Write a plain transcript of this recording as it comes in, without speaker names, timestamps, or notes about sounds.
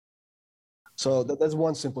So that's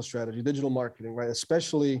one simple strategy, digital marketing, right?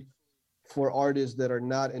 Especially for artists that are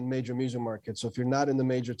not in major music markets. So if you're not in the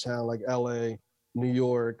major town like LA, New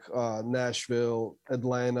York, Nashville,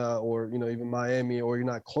 Atlanta, or even Miami, or you're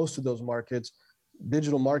not close to those markets,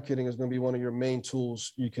 digital marketing is going to be one of your main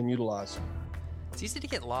tools you can utilize. It's easy to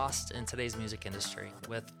get lost in today's music industry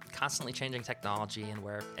with constantly changing technology and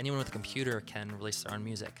where anyone with a computer can release their own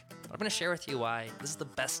music. But I'm going to share with you why this is the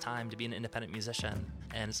best time to be an independent musician,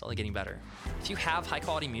 and it's only getting better. If you have high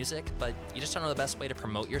quality music, but you just don't know the best way to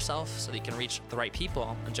promote yourself so that you can reach the right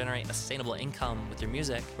people and generate a sustainable income with your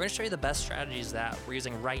music, we're going to show you the best strategies that we're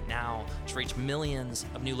using right now to reach millions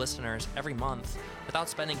of new listeners every month without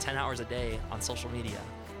spending 10 hours a day on social media.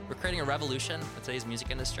 We're creating a revolution in today's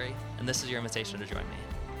music industry, and this is your invitation to join me.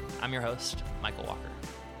 I'm your host, Michael Walker.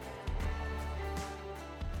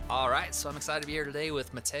 All right, so I'm excited to be here today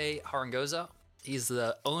with Matej Harangozo. He's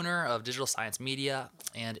the owner of Digital Science Media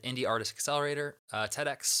and Indie Artist Accelerator,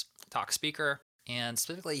 TEDx talk speaker, and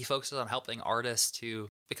specifically he focuses on helping artists to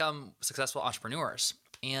become successful entrepreneurs.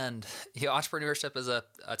 And entrepreneurship is a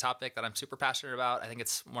topic that I'm super passionate about. I think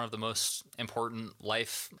it's one of the most important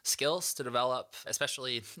life skills to develop,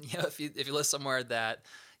 especially if you live somewhere that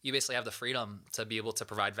you basically have the freedom to be able to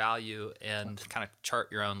provide value and kind of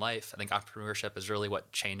chart your own life. I think entrepreneurship is really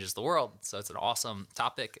what changes the world. So it's an awesome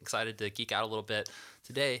topic. Excited to geek out a little bit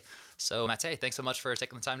today. So Matej, thanks so much for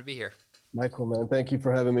taking the time to be here. Michael, man, thank you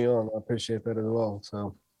for having me on. I appreciate that as well.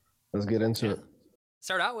 So let's get into it.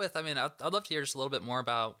 Start out with, I'd love to hear just a little bit more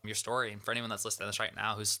about your story. And for anyone that's listening to this right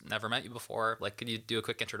now who's never met you before, could you do a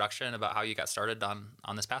quick introduction about how you got started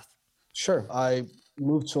on this path? Sure. I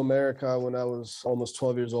moved to America when I was almost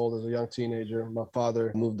 12 years old as a young teenager. My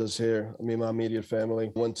father moved us here, me and my immediate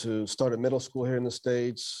family. Started middle school here in the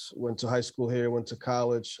States, went to high school here, went to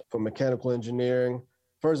college for mechanical engineering.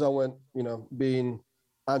 First, I went, being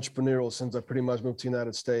entrepreneurial since I pretty much moved to the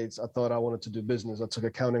United States. I thought I wanted to do business. I took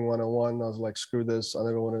accounting 101. I was like, screw this. I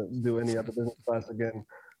never want to do any other business class again.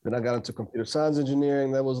 Then I got into computer science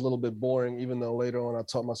engineering. That was a little bit boring, even though later on I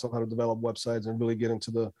taught myself how to develop websites and really get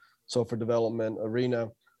into the software development arena.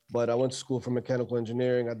 But I went to school for mechanical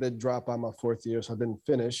engineering. I did drop out my fourth year, so I didn't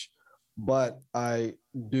finish. But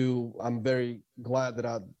I'm very glad that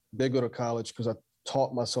I did go to college because I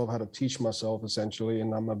taught myself how to teach myself essentially.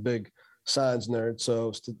 And I'm a big science nerd.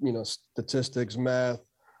 So, statistics, math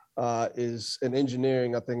and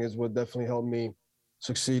engineering, I think is what definitely helped me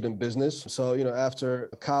succeed in business. So, after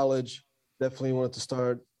college, definitely wanted to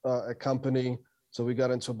start a company. So we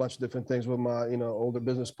got into a bunch of different things with my, older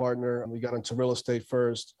business partner. We got into real estate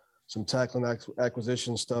first, some tackling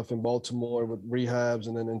acquisition stuff in Baltimore with rehabs,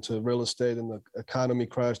 and then into real estate. And the economy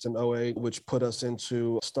crashed in '08, which put us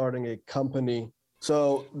into starting a company.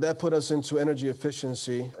 So that put us into energy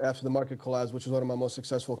efficiency after the market collapsed, which was one of my most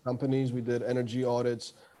successful companies. We did energy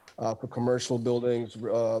audits for commercial buildings,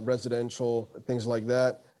 residential, things like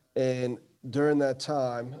that. And during that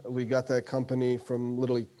time, we got that company from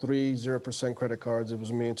literally 0% credit cards. It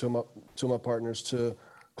was me and two of my partners to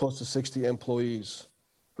close to 60 employees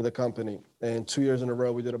for the company. And 2 years in a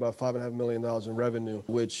row, we did about $5.5 million in revenue,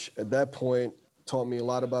 which at that point taught me a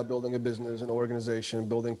lot about building a business, an organization,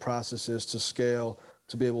 building processes to scale,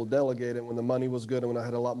 to be able to delegate it. When the money was good and when I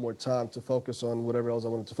had a lot more time to focus on whatever else I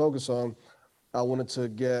wanted to focus on, I wanted to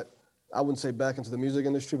get, I wouldn't say back into the music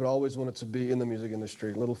industry, but I always wanted to be in the music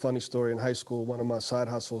industry. A little funny story, in high school, one of my side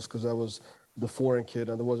hustles, because I was the foreign kid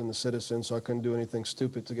and I wasn't a citizen, so I couldn't do anything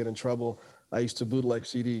stupid to get in trouble. I used to bootleg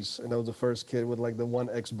CDs, and I was the first kid with like the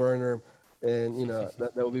 1X burner, and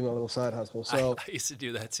that would be my little side hustle. So I used to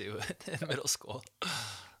do that too in middle school.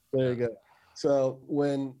 There you go. So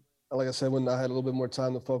like I said, when I had a little bit more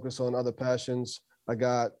time to focus on other passions, I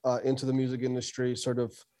got into the music industry sort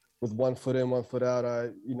of with 1 foot in, 1 foot out. I,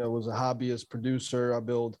 was a hobbyist producer. I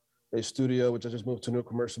built a studio, which I just moved to a new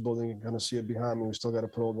commercial building. You can kind of see it behind me. We still got to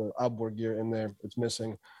put all the outboard gear in there. It's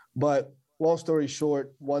missing. But long story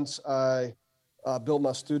short, once I built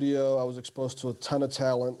my studio, I was exposed to a ton of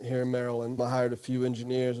talent here in Maryland. I hired a few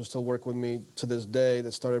engineers who still work with me to this day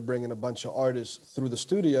that started bringing a bunch of artists through the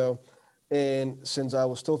studio. And since I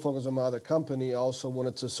was still focused on my other company, I also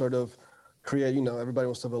wanted to sort of create, everybody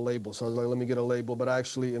wants to have a label. So I was like, let me get a label. But I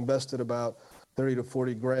actually invested about 30 to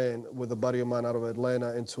 40 grand with a buddy of mine out of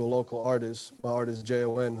Atlanta into a local artist, my artist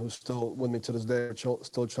JON, who's still with me to this day,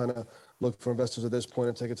 still trying to look for investors at this point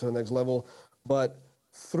and take it to the next level. But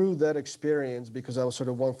through that experience, because I was sort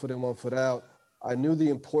of 1 foot in, 1 foot out, I knew the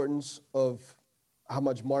importance of how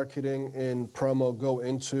much marketing and promo go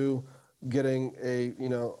into getting a,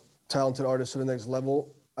 talented artist to the next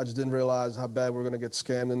level. I just didn't realize how bad we're going to get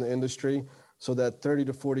scammed in the industry. So that 30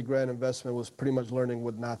 to 40 grand investment was pretty much learning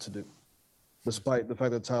what not to do. despite the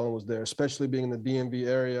fact that talent was there, especially being in the DMV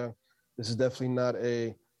area. This is definitely not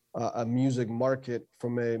a music market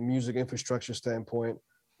from a music infrastructure standpoint.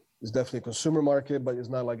 It's definitely a consumer market, but it's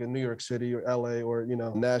not like in New York City or LA or,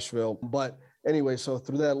 Nashville. But anyway, so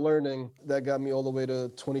through that learning, that got me all the way to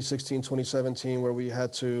 2016, 2017, where we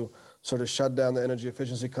had to sort of shut down the energy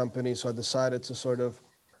efficiency company. So I decided to sort of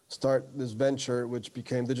start this venture, which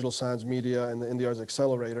became Digital Science Media and the Indie Arts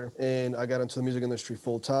Accelerator. And I got into the music industry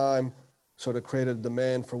full time, sort of created a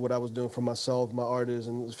demand for what I was doing for myself, my artists,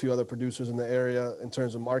 and a few other producers in the area. In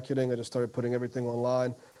terms of marketing, I just started putting everything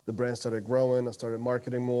online. The brand started growing. I started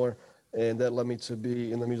marketing more. And that led me to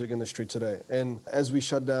be in the music industry today. And as we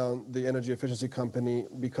shut down the energy efficiency company,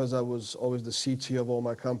 because I was always the CTO of all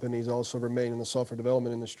my companies, I also remain in the software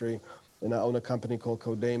development industry. And I own a company called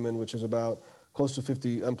Codeamon, which is about close to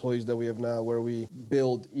 50 employees that we have now, where we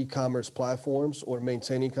build e-commerce platforms or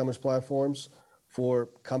maintain e-commerce platforms for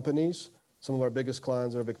companies. Some of our biggest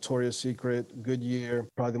clients are Victoria's Secret, Goodyear,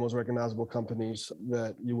 probably the most recognizable companies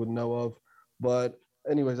that you would know of. But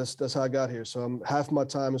anyways, that's how I got here. So half my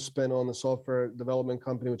time is spent on the software development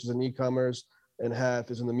company, which is in e-commerce, and half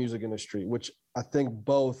is in the music industry, which I think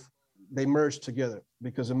both, they merge together.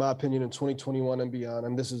 Because in my opinion, in 2021 and beyond,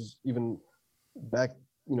 and this is even back,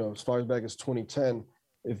 as far as back as 2010,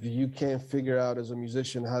 if you can't figure out as a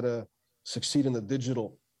musician how to succeed in the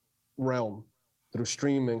digital realm through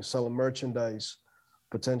streaming, selling merchandise,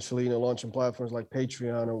 potentially, launching platforms like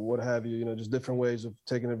Patreon or what have you, just different ways of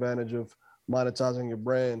taking advantage of monetizing your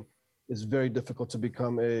brand, it's very difficult to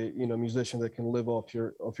become a musician that can live off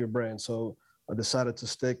your brand. So I decided to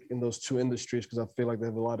stick in those two industries because I feel like they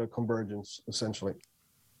have a lot of convergence, essentially.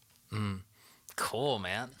 Cool,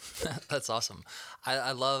 man. That's awesome.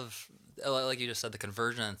 I love, like you just said, the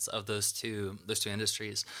convergence of those two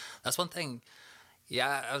industries. That's one thing.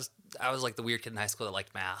 Yeah, I was like the weird kid in high school that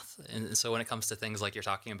liked math, and so when it comes to things like you're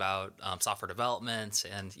talking about software development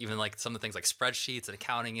and even like some of the things like spreadsheets and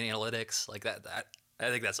accounting and analytics, like that I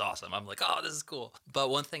think that's awesome. I'm like, oh, this is cool. But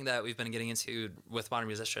one thing that we've been getting into with Modern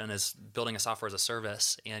Musician is building a software as a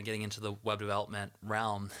service and getting into the web development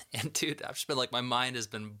realm. And dude, I've just been like, my mind has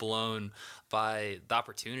been blown by the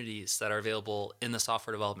opportunities that are available in the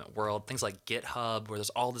software development world. Things like GitHub, where there's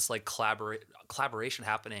all this like collaboration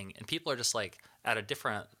happening, and people are just like at a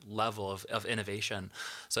different level of innovation.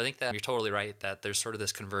 So I think that you're totally right that there's sort of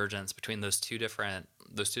this convergence between those two different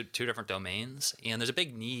domains. And there's a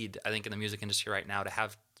big need, I think, in the music industry right now to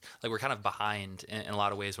have, like, we're kind of behind in a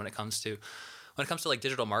lot of ways when it comes to like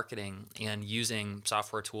digital marketing and using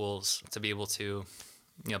software tools to be able to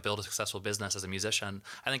build a successful business as a musician.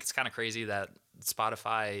 I think it's kind of crazy that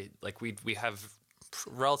Spotify, like we have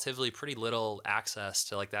relatively pretty little access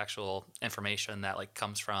to like the actual information that like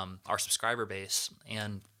comes from our subscriber base.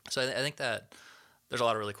 And so I think that there's a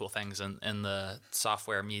lot of really cool things in the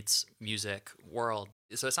software meets music world.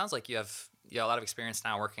 So it sounds like you have a lot of experience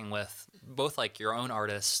now working with both like your own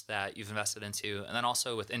artists that you've invested into, and then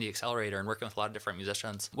also with Indie Accelerator and working with a lot of different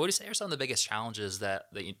musicians. What would you say are some of the biggest challenges that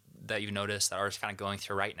you've noticed that artists kind of going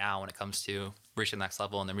through right now when it comes to reaching the next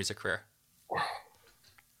level in their music career?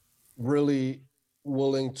 Really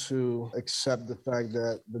willing to accept the fact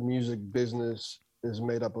that the music business is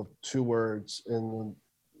made up of two words, and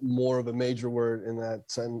more of a major word in that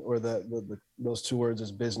sentence, or those two words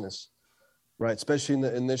is business, right? Especially in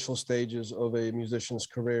the initial stages of a musician's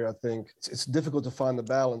career, I think it's difficult to find the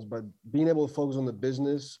balance, but being able to focus on the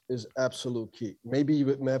business is absolute key. Maybe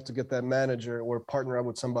you may have to get that manager or partner up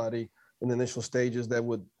with somebody in the initial stages that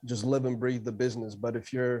would just live and breathe the business. But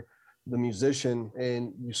if you're the musician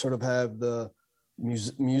and you sort of have the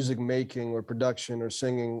music making or production or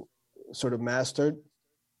singing sort of mastered,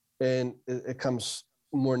 and it comes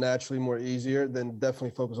more naturally, more easier, then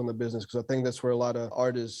definitely focus on the business. Because I think that's where a lot of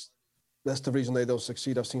artists, that's the reason they don't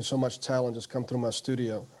succeed. I've seen so much talent just come through my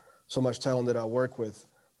studio, so much talent that I work with,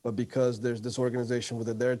 but because there's this organization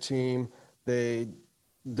within their team, they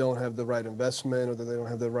don't have the right investment, or that they don't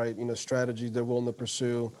have the right strategies they're willing to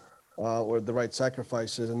pursue, or the right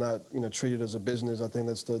sacrifices, and not treat it as a business. I think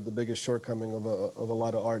that's the biggest shortcoming of a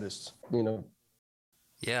lot of artists.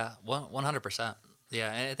 Yeah, 100%.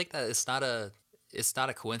 Yeah, and I think that it's not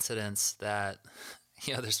a coincidence that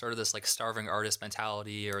there's sort of this like starving artist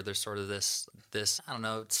mentality, or there's sort of this I don't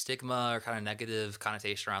know, stigma or kind of negative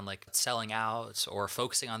connotation around like selling out or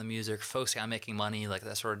focusing on the music, focusing on making money, like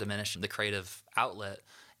that sort of diminish the creative outlet.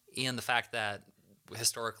 And the fact that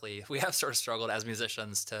historically we have sort of struggled as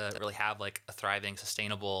musicians to really have like a thriving,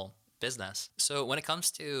 sustainable business. So when it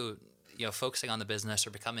comes to focusing on the business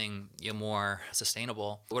or becoming more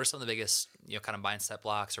sustainable, what are some of the biggest kind of mindset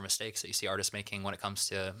blocks or mistakes that you see artists making when it comes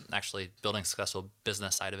to actually building a successful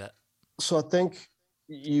business side of it? So I think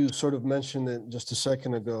you sort of mentioned it just a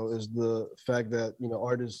second ago, is the fact that,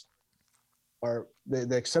 artists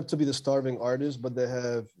they accept to be the starving artists, but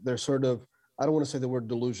they're sort of, I don't want to say the word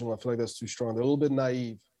delusional. I feel like that's too strong. They're a little bit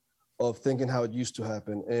naive of thinking how it used to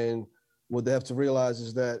happen. And what they have to realize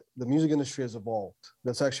is that the music industry has evolved.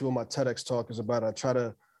 That's actually what my TEDx talk is about. I try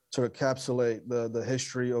to sort of encapsulate the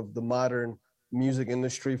history of the modern music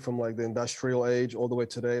industry from like the industrial age all the way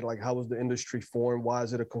today. Like, how was the industry formed? Why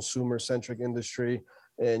is it a consumer centric industry?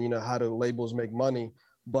 And, how do labels make money?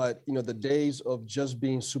 But, the days of just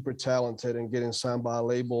being super talented and getting signed by a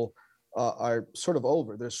label are sort of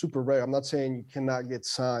over. They're super rare. I'm not saying you cannot get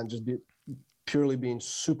signed, just purely being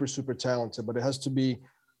super, super talented, but it has to be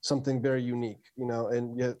something very unique,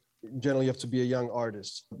 and yet generally you have to be a young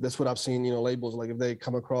artist. That's what I've seen, labels, like if they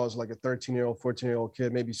come across like a 13-year-old, 14-year-old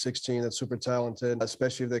kid, maybe 16, that's super talented,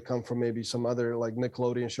 especially if they come from maybe some other like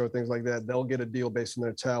Nickelodeon show, things like that, they'll get a deal based on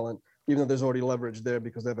their talent, even though there's already leverage there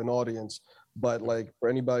because they have an audience. But like for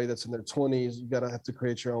anybody that's in their 20s, you gotta have to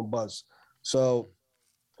create your own buzz. So,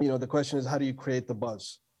 the question is, how do you create the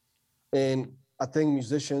buzz? And I think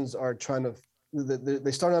musicians are trying to,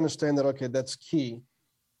 they start to understand that, okay, that's key.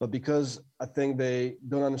 But because I think they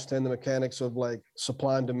don't understand the mechanics of like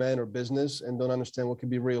supply and demand or business, and don't understand what can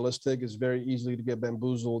be realistic, it's very easy to get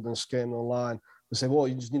bamboozled and scammed online to say, well,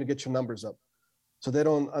 you just need to get your numbers up. So they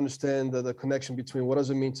don't understand the connection between what does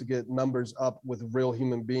it mean to get numbers up with real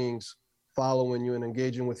human beings following you and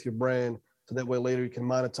engaging with your brand, so that way later you can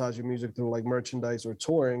monetize your music through like merchandise or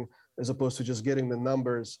touring, as opposed to just getting the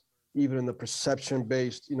numbers even in the perception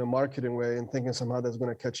based, marketing way, and thinking somehow that's going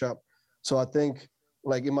to catch up. So I think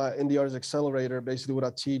like in my Indie Artist Accelerator, basically what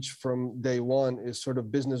I teach from day one is sort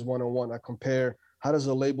of business 101. I compare, how does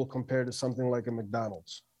a label compare to something like a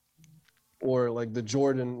McDonald's or like the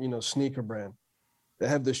Jordan, sneaker brand? They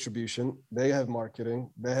have distribution, they have marketing,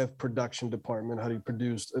 they have production department. How do you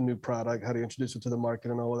produce a new product? How do you introduce it to the market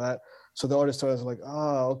and all of that? So the artist starts like,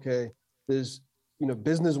 okay, there's,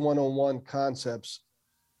 business 101 concepts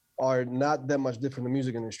are not that much different in the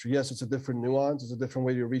music industry. Yes, it's a different nuance, it's a different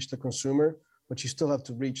way to reach the consumer, but you still have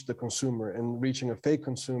to reach the consumer, and reaching a fake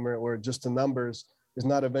consumer or just the numbers is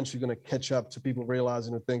not eventually going to catch up to people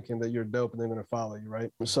realizing and thinking that you're dope and they're going to follow you, right?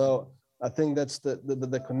 So I think that's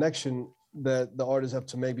the connection that the artists have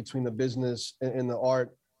to make between the business and the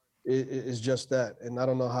art is just that. And I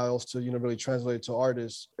don't know how else to, really translate it to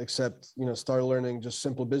artists except, start learning just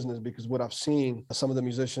simple business. Because what I've seen, some of the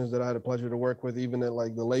musicians that I had a pleasure to work with, even at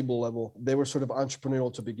like the label level, they were sort of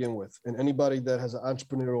entrepreneurial to begin with. And anybody that has an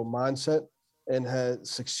entrepreneurial mindset and has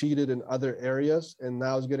succeeded in other areas and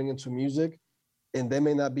now is getting into music, and they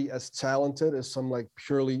may not be as talented as some like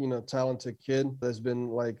purely, talented kid that's been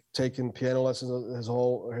like taking piano lessons his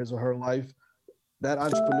or her life, that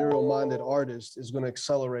entrepreneurial minded artist is going to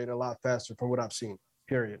accelerate a lot faster from what I've seen,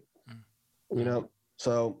 period. Mm-hmm.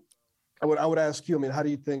 So I would ask you, I mean, how do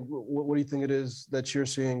you think, what do you think it is that you're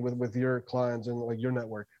seeing with your clients and like your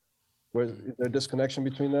network? Where is there a disconnection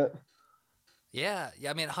between that? Yeah,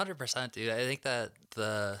 I mean, 100%, dude. I think that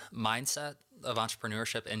the mindset of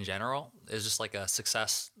entrepreneurship in general is just like a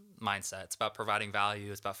success mindset. It's about providing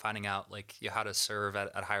value. It's about finding out like how to serve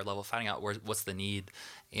at a higher level, finding out what's the need,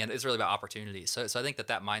 and it's really about opportunity. So I think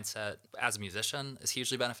that mindset as a musician is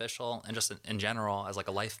hugely beneficial, and just in general as like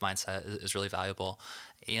a life mindset is really valuable.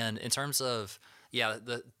 And in terms of yeah,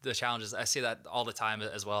 the challenges, I see that all the time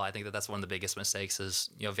as well. I think that's one of the biggest mistakes is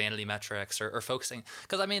vanity metrics or focusing,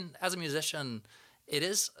 because I mean as a musician, it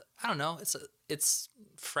is, I don't know, it's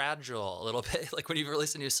fragile a little bit. Like when you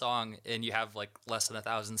release a new song and you have like less than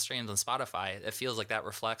 1,000 streams on Spotify, it feels like that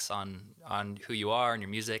reflects on who you are and your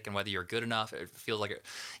music and whether you're good enough. It feels like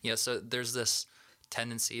so there's this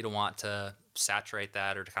tendency to want to saturate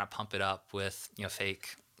that or to kind of pump it up with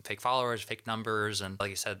fake followers, fake numbers, and like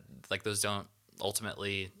you said, like those don't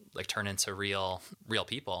ultimately like turn into real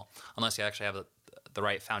people unless you actually have the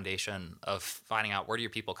right foundation of finding out where do your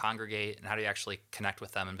people congregate and how do you actually connect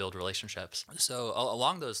with them and build relationships. So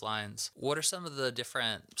along those lines, what are some of the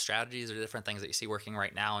different strategies or different things that you see working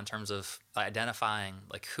right now in terms of identifying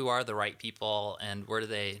like who are the right people and where do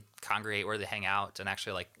they congregate, where do they hang out, and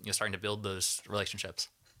actually like starting to build those relationships?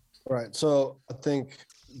 Right. So I think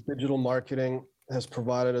digital marketing has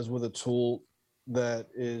provided us with a tool that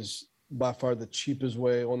is by far the cheapest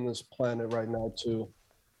way on this planet right now to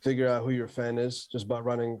figure out who your fan is, just by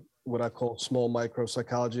running what I call small micro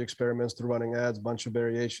psychology experiments through running ads, bunch of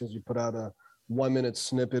variations. You put out a 1 minute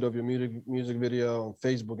snippet of your music video on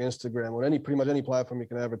Facebook, Instagram, or pretty much any platform you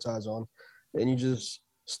can advertise on. And you just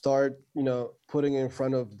start, putting in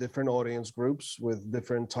front of different audience groups with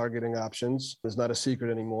different targeting options. It's not a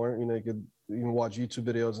secret anymore. You can watch YouTube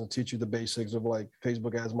videos and teach you the basics of like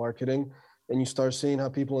Facebook ads marketing, and you start seeing how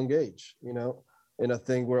people engage. And I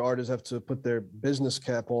think where artists have to put their business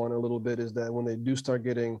cap on a little bit is that when they do start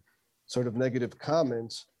getting sort of negative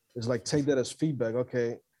comments, it's like, take that as feedback.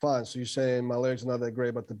 Okay, fine. So you're saying my lyrics are not that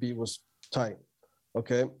great, but the beat was tight.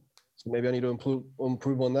 Okay. So maybe I need to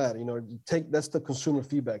improve on that. That's the consumer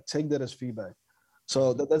feedback. Take that as feedback.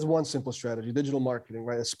 So that's one simple strategy, digital marketing,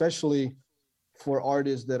 right? Especially for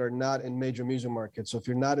artists that are not in major music markets. So if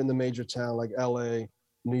you're not in the major town like LA,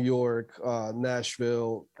 New York,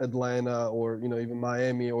 Nashville, Atlanta, or even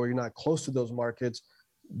Miami, or you're not close to those markets,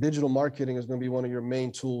 digital marketing is going to be one of your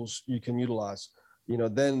main tools you can utilize.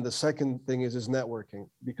 Then the second thing is networking,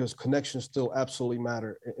 because connections still absolutely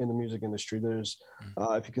matter in the music industry.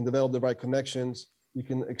 If you can develop the right connections, you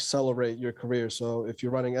can accelerate your career. So if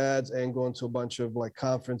you're running ads and going to a bunch of like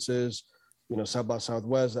conferences, South by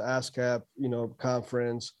Southwest, the ASCAP,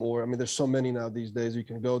 conference, or there's so many now these days you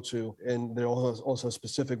can go to, and there are also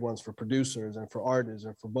specific ones for producers and for artists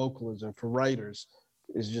and for vocalists and for writers.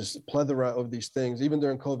 It's just a plethora of these things. Even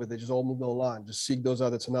during COVID, they just all moved online. Just seek those out.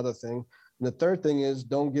 That's another thing. And the third thing is,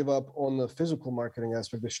 don't give up on the physical marketing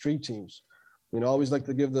aspect, the street teams. I always like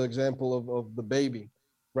to give the example of the Baby,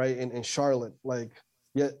 right? In Charlotte, like,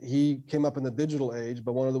 yeah, he came up in the digital age,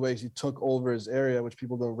 but one of the ways he took over his area, which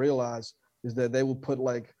people don't realize, is that they will put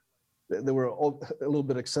they were a little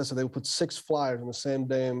bit excessive. They would put 6 flyers on the same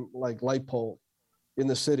damn like light pole in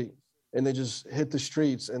the city, and they just hit the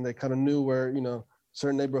streets, and they kind of knew where,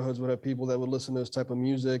 certain neighborhoods would have people that would listen to this type of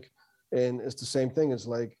music. And it's the same thing. It's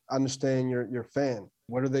like, understand your fan.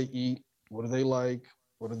 What do they eat? What do they like?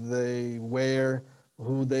 What do they wear?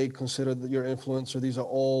 Who they consider your influencer? These are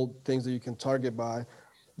all things that you can target by.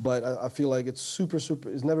 But I feel like it's super,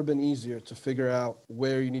 it's never been easier to figure out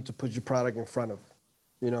where you need to put your product in front of,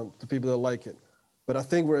 the people that like it. But I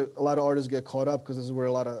think where a lot of artists get caught up, because this is where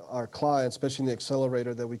a lot of our clients, especially in the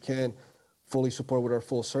accelerator that we can fully support with our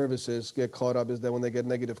full services, get caught up, is that when they get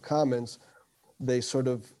negative comments, they sort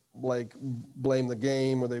of like blame the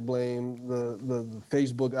game, or they blame the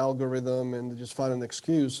Facebook algorithm, and they just find an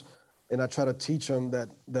excuse. And I try to teach them that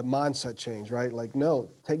mindset change, right? Like,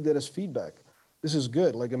 no, take that as feedback. This is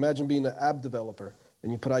good. Like, imagine being an app developer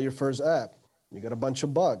and you put out your first app, you got a bunch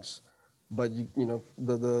of bugs, but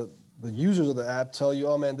the users of the app tell you,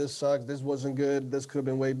 oh man, this sucks, this wasn't good, this could have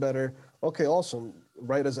been way better. Okay, awesome.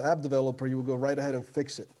 Right, as an app developer, you would go right ahead and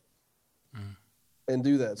fix it and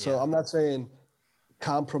do that. So I'm not saying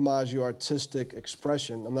compromise your artistic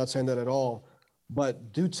expression. I'm not saying that at all,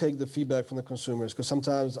 but do take the feedback from the consumers, because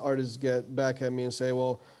sometimes artists get back at me and say,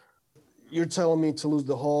 well, you're telling me to lose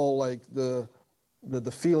the whole, like the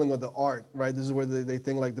feeling of the art, right? This is where they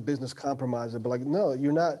think like the business compromise it. But like, no,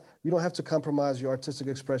 you don't have to compromise your artistic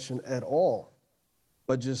expression at all,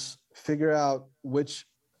 but just figure out which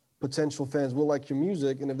potential fans will like your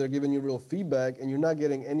music. And if they're giving you real feedback and you're not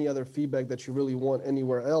getting any other feedback that you really want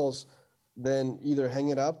anywhere else, then either hang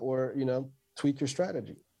it up or, tweak your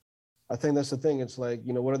strategy. I think that's the thing. It's like,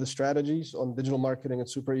 what are the strategies on digital marketing?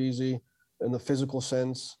 It's super easy. In the physical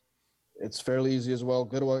sense, it's fairly easy as well.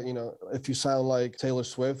 Go to if you sound like Taylor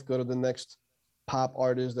Swift, go to the next pop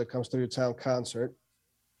artist that comes to your town concert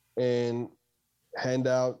and hand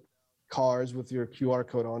out cards with your QR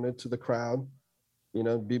code on it to the crowd.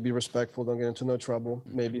 Be respectful. Don't get into no trouble.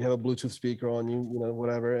 Maybe have a Bluetooth speaker on you,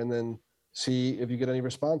 whatever. And then see if you get any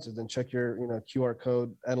responses. Then check your, QR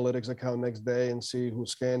code analytics account next day and see who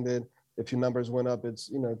scanned it. If your numbers went up, it's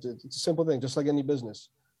a simple thing, just like any business.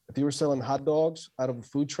 If you were selling hot dogs out of a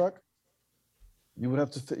food truck, you would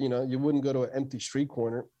have to, you wouldn't go to an empty street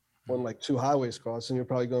corner when like 2 highways cross, and you're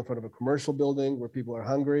probably going in front of a commercial building where people are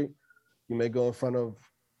hungry. You may go in front of,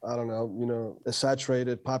 I don't know, a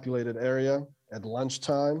saturated, populated area at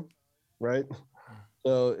lunchtime, right?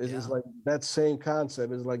 So it's like that same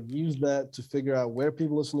concept is like, use that to figure out where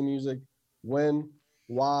people listen to music, when,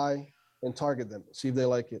 why, and target them. See if they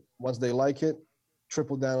like it. Once they like it,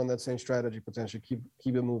 triple down on that same strategy potentially.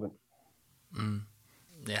 Keep it moving.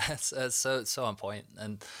 Yeah, it's so on point,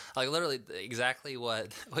 and like literally exactly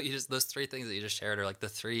what you just, those 3 things that you just shared are like the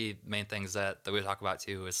 3 main things that we talk about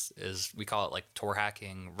too. Is we call it like tour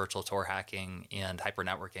hacking, virtual tour hacking, and hyper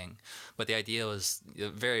networking. But the idea was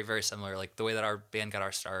very, very similar. Like the way that our band got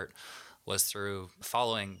our start was through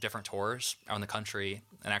following different tours around the country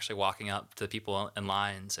and actually walking up to people in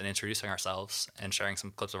lines and introducing ourselves and sharing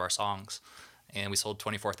some clips of our songs. And we sold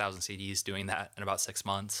 24,000 CDs doing that in about 6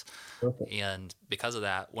 months. Perfect. And because of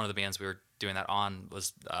that, one of the bands we were doing that on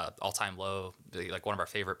was all-time low. Like one of our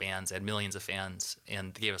favorite bands, they had millions of fans,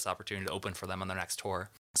 and they gave us the opportunity to open for them on their next tour.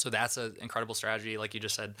 So that's an incredible strategy. Like you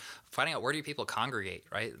just said, finding out where do people congregate,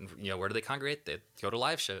 right? Where do they congregate? They go to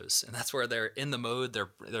live shows, and that's where they're in the mode.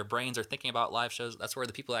 Their brains are thinking about live shows. That's where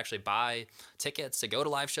the people actually buy tickets to go to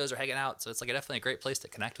live shows or hanging out. So it's like definitely a great place to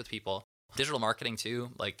connect with people. Digital marketing too,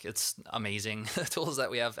 like it's amazing the tools that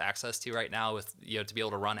we have access to right now with, to be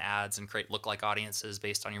able to run ads and create look-like audiences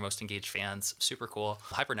based on your most engaged fans. Super cool.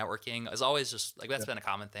 Hyper networking is always just like, that's been a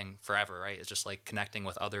common thing forever, right? It's just like connecting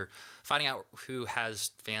with finding out who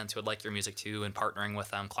has fans who would like your music too, and partnering with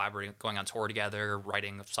them, collaborating, going on tour together,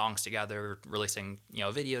 writing songs together, releasing, a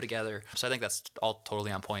video together. So I think that's all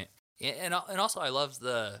totally on point. And also I love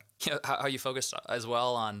the, how you focus as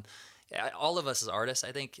well on, all of us as artists.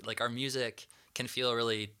 I think like our music can feel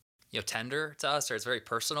really, tender to us, or it's very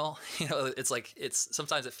personal. It's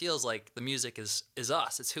sometimes it feels like the music is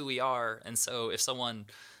us. It's who we are. And so if someone,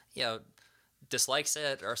 dislikes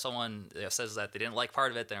it, or someone says that they didn't like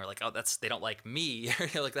part of it, then they're like, oh, they don't like me.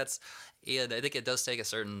 Like and I think it does take a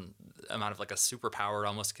certain amount of like a superpower to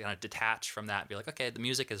almost kind of detach from that and be like, okay, the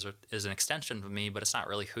music is an extension of me, but it's not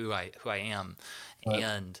really who I am. Right.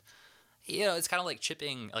 And it's kind of like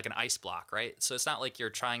chipping like an ice block, right? So it's not like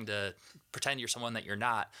you're trying to pretend you're someone that you're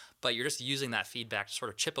not, but you're just using that feedback to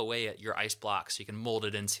sort of chip away at your ice block so you can mold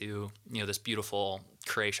it into, this beautiful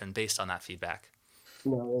creation based on that feedback.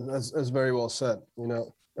 That's very well said,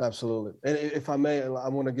 absolutely. And if I may, I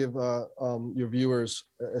want to give your viewers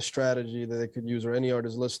a strategy that they could use, or any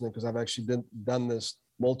artist listening, because I've actually done this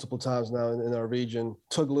multiple times now in our region.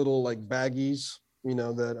 Took little like baggies,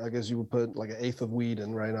 that I guess you would put like an eighth of weed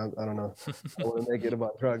in, right? I don't know. I want to make it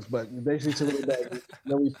about drugs, but basically to little baggies.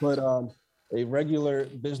 Then we put a regular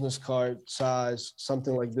business card size,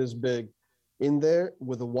 something like this big, in there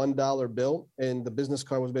with a $1 bill. And the business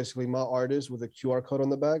card was basically my artist with a QR code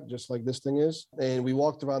on the back, just like this thing is. And we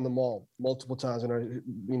walked around the mall multiple times in our,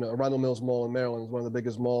 Arundel Mills Mall in Maryland is one of the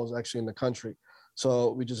biggest malls actually in the country.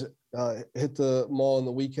 So we just hit the mall on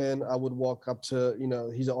the weekend. I would walk up to,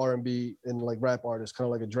 he's an R&B and like rap artist, kind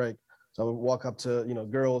of like a Drake. So I would walk up to,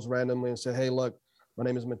 girls randomly and say, hey, look, my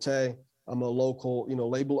name is Matei. I'm a local,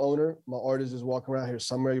 label owner. My artist is walking around here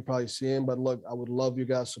somewhere. You probably see him, but look, I would love you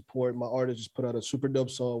guys' support. My artist just put out a super dope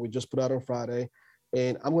song. We just put out on Friday.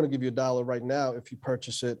 And I'm going to give you $1 right now if you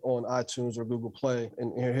purchase it on iTunes or Google Play.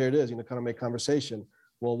 And here it is, kind of make conversation.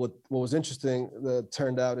 Well, what was interesting that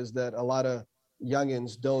turned out is that a lot of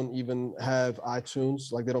youngins don't even have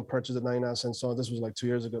iTunes. Like they don't purchase the 99-cent song. This was like 2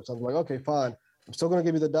 years ago. So I'm like, okay, fine. I'm still going to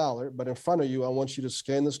give you the $1, but in front of you, I want you to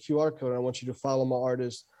scan this QR code. And I want you to follow my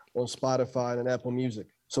artist on Spotify and Apple Music.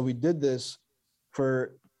 So we did this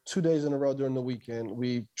for 2 days in a row during the weekend.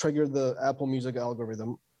 We triggered the Apple Music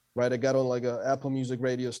algorithm, right? I got on like a Apple Music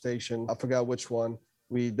radio station. I forgot which one.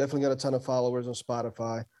 We definitely got a ton of followers on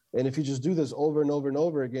Spotify. And if you just do this over and over and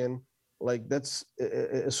over again, like that's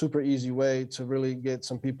a super easy way to really get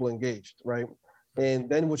some people engaged, right? And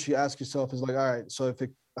then what you ask yourself is like, all right, so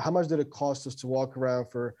how much did it cost us to walk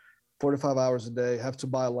around for 4 to 5 hours a day, have to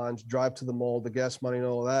buy lunch, drive to the mall, the gas money and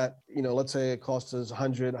all that? Let's say it costs us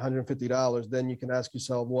 $100, $150. Then you can ask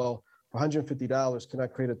yourself, well, for $150, can I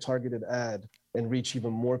create a targeted ad and reach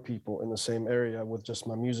even more people in the same area with just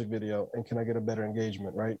my music video? And can I get a better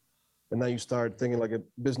engagement, right? And now you start thinking like a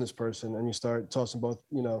business person, and you start tossing both,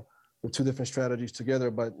 the two different strategies together.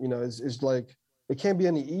 But, it's like, it can't be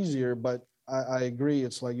any easier, but I agree.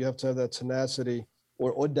 It's like you have to have that tenacity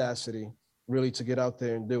or audacity really to get out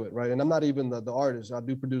there and do it, right? And I'm not even the artist. I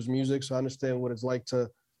do produce music, so I understand what it's like to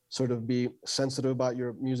sort of be sensitive about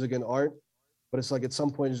your music and art. But it's like at some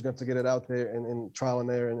point, you're just going to have to get it out there and trial and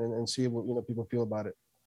error and see what people feel about it.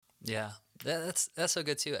 Yeah, that's so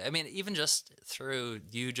good too. I mean, even just through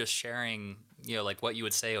you just sharing, like what you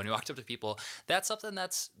would say when you walked up to people, that's something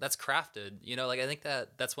that's crafted. Like I think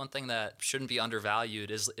that's one thing that shouldn't be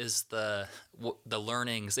undervalued is the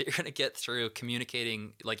learnings that you're going to get through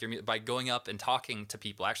communicating, like by going up and talking to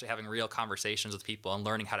people, actually having real conversations with people and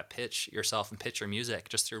learning how to pitch yourself and pitch your music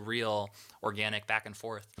just through real organic back and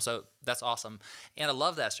forth. So that's awesome. And I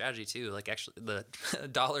love that strategy too. Like actually the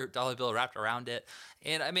dollar bill wrapped around it.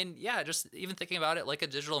 And I mean, yeah, just even thinking about it like a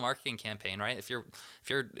digital marketing campaign, right? If you're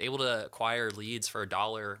able to acquire leads for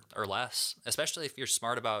 $1 or less, especially if you're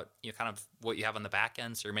smart about, kind of what you have on the back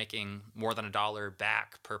end. So you're making more than $1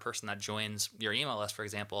 back per person that joins your email list, for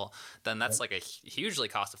example, then that's like a hugely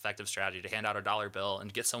cost-effective strategy to hand out $1 bill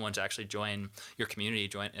and get someone to actually join your community,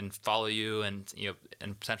 join and follow you, and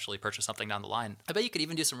and potentially purchase something down the line. I bet you could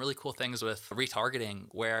even do some really cool things with retargeting,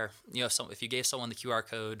 where if you gave someone the QR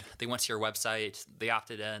code, they went to your website, they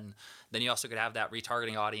opted in, then you also could have that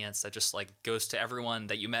retargeting audience that just like goes to everyone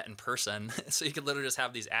that you met in person. So you could literally just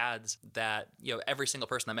have these ads that, every single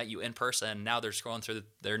person that met you in person, now they're scrolling through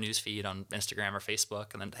their news feed on Instagram or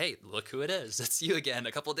Facebook, and then, hey, look who it is. It's you again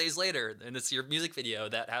a couple of days later, and it's your music video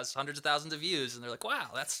that has hundreds of thousands of views, and they're like, wow,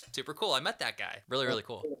 that's super cool. I met that guy. Really, really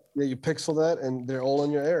cool. Yeah, you pixel that, and they're all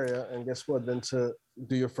in your area, and guess what? Then to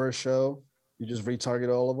do your first show, you just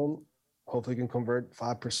retarget all of them. Hopefully you can convert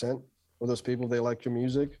 5% of those people. They like your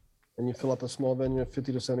music, and you fill up a small venue of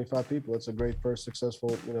 50 to 75 people. It's a great first successful,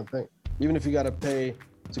 thing. Even if you got to pay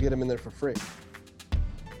to get them in there for free.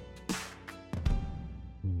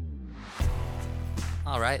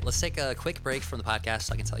 All right, let's take a quick break from the podcast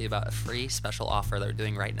so I can tell you about a free special offer that we're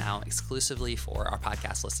doing right now exclusively for our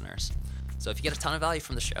podcast listeners. So if you get a ton of value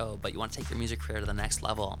from the show, but you want to take your music career to the next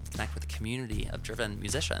level, connect with a community of driven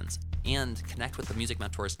musicians, and connect with the music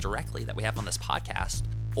mentors directly that we have on this podcast,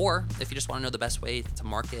 or if you just want to know the best way to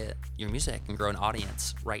market your music and grow an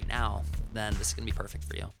audience right now, then this is going to be perfect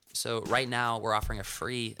for you. So right now, we're offering a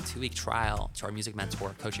free 2-week trial to our Music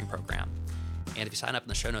Mentor coaching program. And if you sign up in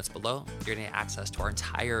the show notes below, you're going to get access to our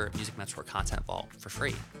entire Music Mentor content vault for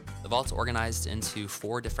free. The vault's organized into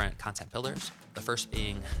 4 different content pillars. The first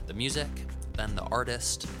being the music, then the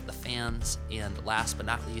artist, the fans, and last but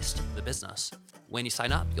not least, the business. When you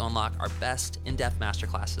sign up, you'll unlock our best in-depth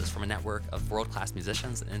masterclasses from a network of world-class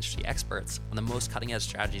musicians and industry experts on the most cutting-edge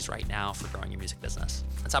strategies right now for growing your music business.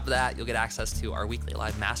 On top of that, you'll get access to our weekly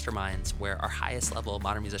live masterminds, where our highest-level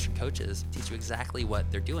modern musician coaches teach you exactly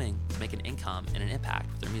what they're doing to make an income and an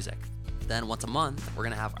impact with their music. Then once a month, we're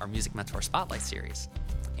going to have our Music Mentor Spotlight series.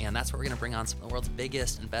 And that's where we're going to bring on some of the world's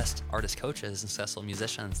biggest and best artist coaches and successful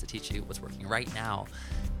musicians to teach you what's working right now.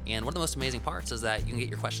 And one of the most amazing parts is that you can get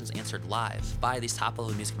your questions answered live by these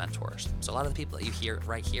top-level music mentors. So a lot of the people that you hear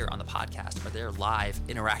right here on the podcast are there live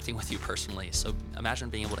interacting with you personally. So imagine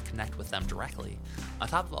being able to connect with them directly. On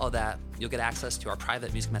top of all that, you'll get access to our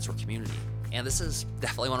private Music Mentor community. And this is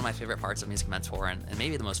definitely one of my favorite parts of Music Mentor, and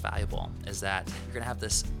maybe the most valuable, is that you're going to have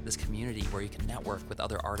this community where you can network with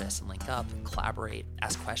other artists and link up, collaborate,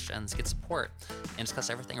 ask questions, get support, and discuss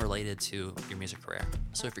everything related to your music career.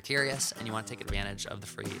 So if you're curious and you want to take advantage of the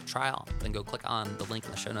free trial, then go click on the link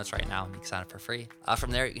in the show notes right now and you can sign up for free.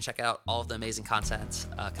 From there, you can check out all of the amazing content,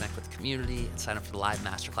 connect with the community, and sign up for the live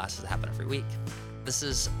masterclasses that happen every week. This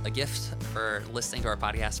is a gift for listening to our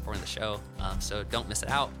podcast, supporting the show. So don't miss it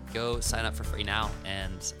out. Go sign up for free now,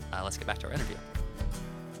 and let's get back to our interview.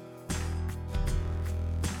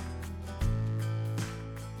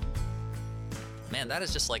 Man, that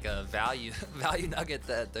is just like a value nugget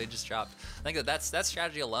that they just dropped. I think that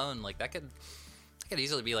strategy alone, like that could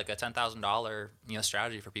easily be like a $10,000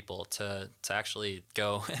 strategy for people to actually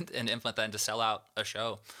go and implement that and to sell out a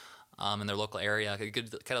show in their local area. A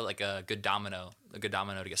good kind of like a good domino to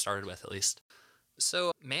get started with, at least.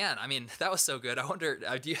 So, man, I mean, that was so good. I wonder,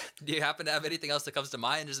 do you happen to have anything else that comes to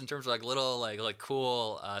mind, just in terms of like little like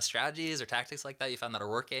cool strategies or tactics like that you found that are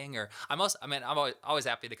working? Or I'm always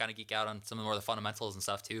happy to kind of geek out on some of the more the fundamentals and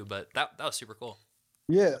stuff too. But that was super cool.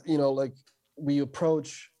 Yeah, like we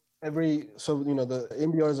approach the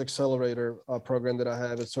Indie Artist Accelerator program that I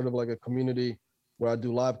have. It's sort of like a community where I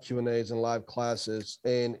do live Q&As and live classes,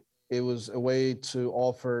 and it was a way to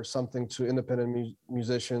offer something to independent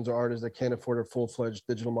musicians or artists that can't afford a full-fledged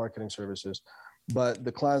digital marketing services. But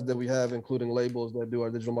the class that we have, including labels that do our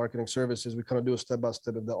digital marketing services, we kind of do a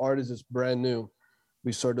step-by-step. If the artist is brand new,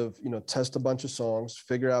 we sort of, test a bunch of songs,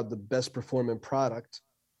 figure out the best performing product,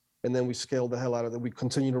 and then we scale the hell out of it. We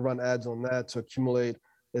continue to run ads on that to accumulate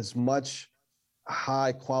as much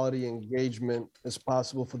high quality engagement as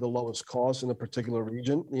possible for the lowest cost in a particular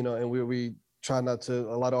region, and we try not to.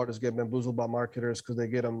 A lot of artists get bamboozled by marketers because they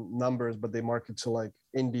get them numbers, but they market to like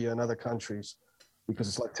India and other countries because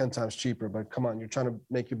it's like 10 times cheaper. But come on, you're trying to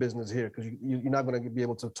make your business here because you're not going to be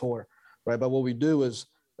able to tour, right? But what we do is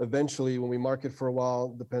eventually, when we market for a while,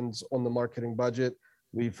 depends on the marketing budget,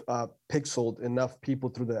 we've pixeled enough people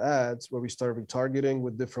through the ads where we start retargeting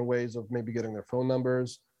with different ways of maybe getting their phone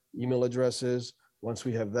numbers, email addresses. Once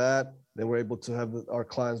we have that, then we're able to have our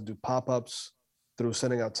clients do pop-ups through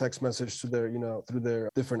sending out text message to their, through their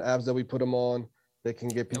different apps that we put them on. They can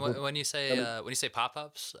get people. And when you say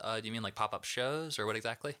pop-ups, do you mean like pop-up shows, or what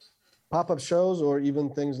exactly? Pop-up shows, or even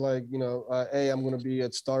things like, hey, I'm going to be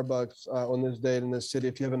at Starbucks on this date in this city.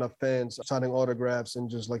 If you have enough fans, signing autographs and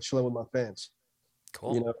just like chilling with my fans.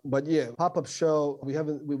 Cool. But yeah, pop-up show,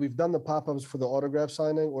 we've done the pop-ups for the autograph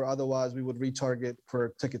signing, or otherwise we would retarget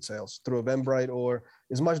for ticket sales through Eventbrite. Or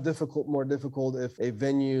it's more difficult if a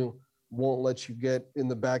venue won't let you get in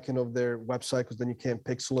the back end of their website, because then you can't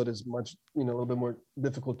pixel it as much, a little bit more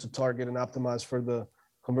difficult to target and optimize for the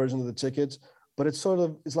conversion of the tickets. But it's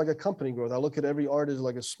like a company growth. I look at every artist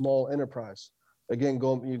like a small enterprise. Again,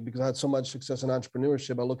 because I had so much success in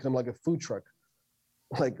entrepreneurship, I look at them like a food truck.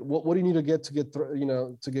 Like, what do you need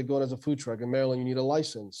to get going as a food truck? In Maryland, you need a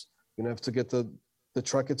license. You have to get the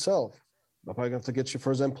truck itself. You're probably have to get your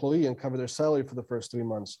first employee and cover their salary for the first 3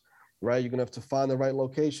 months, right? You're gonna have to find the right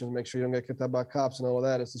locations, make sure you don't get kicked out by cops and all of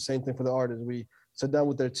that. It's the same thing for the artists. We sit down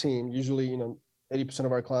with their team. Usually, 80%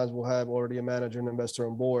 of our clients will have already a manager and investor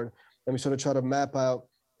on board, and we sort of try to map out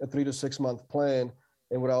a 3 to 6 month plan.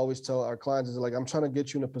 And what I always tell our clients is, like, I'm trying to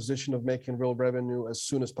get you in a position of making real revenue as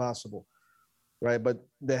soon as possible. Right. But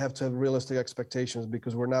they have to have realistic expectations,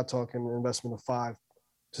 because we're not talking an investment of $5,000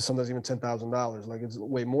 to sometimes even $10,000. Like, it's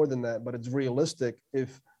way more than that, but it's realistic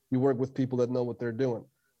if you work with people that know what they're doing,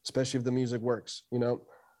 especially if the music works,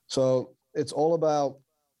 So it's all about,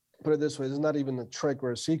 put it this way, it's not even a trick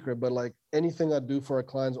or a secret, but like anything I do for our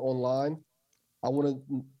clients online, I want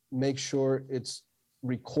to make sure it's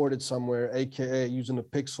recorded somewhere, AKA using a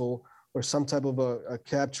pixel or some type of a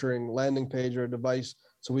capturing landing page or a device,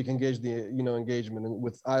 so we can gauge the engagement. And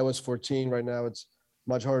with iOS 14 right now, it's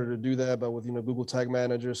much harder to do that, but with Google Tag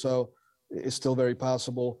Manager, so it's still very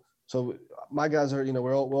possible. So my guys are,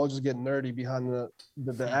 we're all just getting nerdy behind the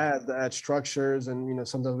ad structures, and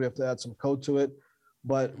sometimes we have to add some code to it.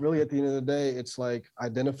 But really, at the end of the day, it's like,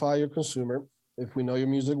 identify your consumer. If we know your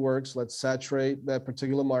music works, let's saturate that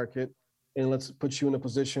particular market, and let's put you in a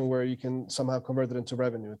position where you can somehow convert it into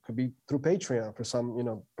revenue. It could be through Patreon for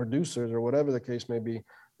some, producers, or whatever the case may be.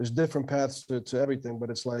 There's different paths to everything, but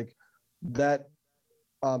it's like that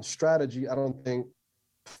strategy, I don't think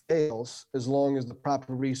fails as long as the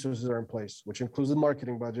proper resources are in place, which includes the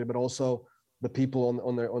marketing budget, but also the people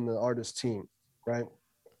on the artist team, right?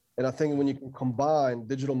 And I think when you can combine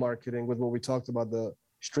digital marketing with what we talked about, the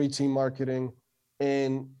street team marketing,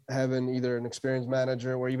 and having either an experienced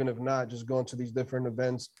manager, or even if not, just going to these different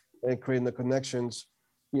events and creating the connections,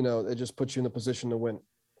 it just puts you in a position to win.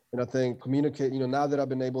 And I think communicate, now that I've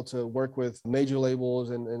been able to work with major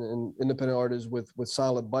labels and independent artists with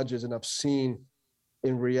solid budgets, and I've seen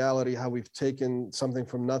in reality how we've taken something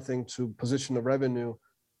from nothing to position of revenue,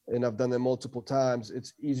 and I've done that multiple times,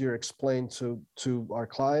 it's easier to explain to our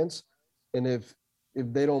clients. And if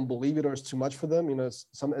they don't believe it, or it's too much for them,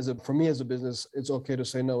 for me as a business, it's okay to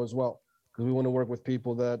say no as well, because we want to work with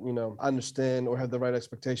people that, understand or have the right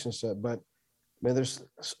expectation set. But man, there's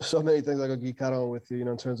so many things I could geek out on with you,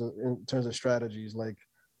 in terms of strategies. Like,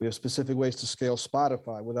 we have specific ways to scale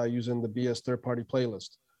Spotify without using the BS third-party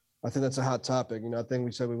playlist. I think that's a hot topic. I think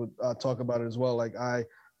we said we would talk about it as well. Like, I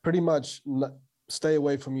pretty much stay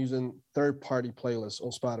away from using third-party playlists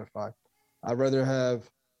on Spotify. I'd rather have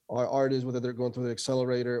our artists, whether they're going through the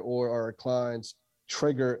accelerator or our clients,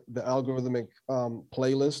 trigger the algorithmic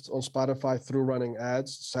playlist on Spotify through running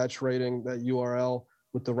ads, saturating that URL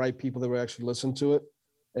with the right people that will actually listen to it.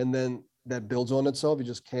 And then that builds on itself. You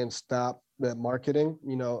just can't stop that marketing.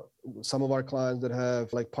 Some of our clients that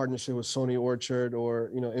have like partnership with Sony Orchard,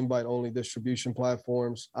 or, invite only distribution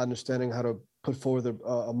platforms, understanding how to put forward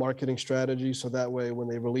a marketing strategy. So that way, when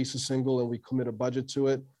they release a single and we commit a budget to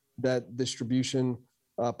it, that distribution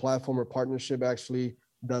platform or partnership actually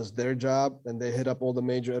does their job, and they hit up all the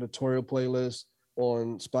major editorial playlists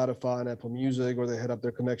on Spotify and Apple Music, or they hit up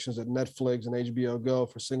their connections at Netflix and HBO Go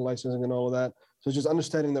for single licensing and all of that. So it's just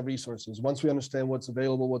understanding the resources. Once we understand what's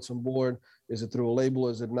available, what's on board, is it through a label,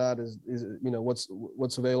 is it not, is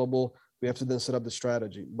what's available, we have to then set up the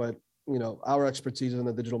strategy. But our expertise is in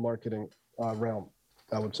the digital marketing realm,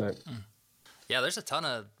 I would say. Yeah, there's a ton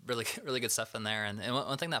of really really good stuff in there, and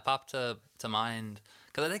one thing that popped to mind,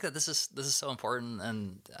 because I think that this is so important,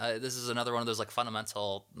 and this is another one of those like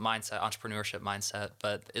fundamental mindset, entrepreneurship mindset,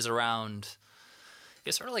 but is around.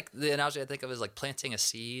 It's sort of like the analogy I think of is like planting a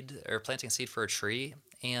seed for a tree,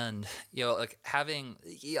 and like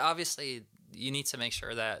obviously you need to make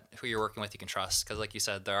sure that who you're working with you can trust, because like you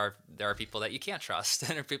said, there are people that you can't trust,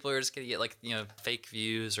 and people who are just gonna get like fake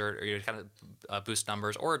views or kind of boost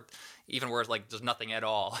numbers, or even where like there's nothing at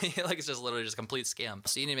all, like it's just literally just a complete scam.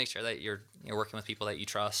 So you need to make sure that you're working with people that you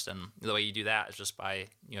trust, and the way you do that is just by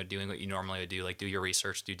doing what you normally would do, like do your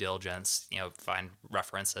research, due diligence, find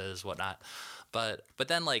references, whatnot. But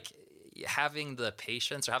then like having the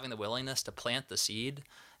patience or having the willingness to plant the seed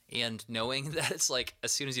and knowing that it's like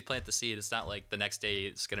as soon as you plant the seed, it's not like the next day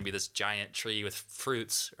it's going to be this giant tree with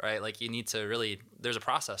fruits, right? Like you need to really, there's a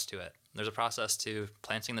process to it. There's a process to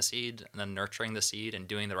planting the seed and then nurturing the seed and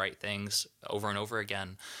doing the right things over and over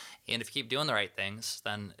again. And if you keep doing the right things,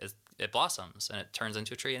 then it blossoms and it turns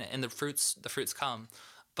into a tree, and the fruits come.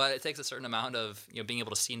 But it takes a certain amount of being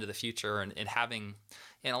able to see into the future, and having,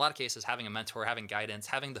 in a lot of cases, having a mentor, having guidance,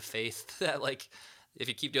 having the faith that like if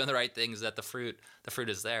you keep doing the right things, that the fruit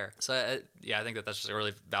is there. So I think that's just a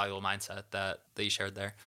really valuable mindset that you shared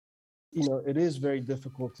there. It is very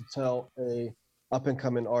difficult to tell a up and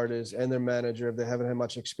coming artist and their manager, if they haven't had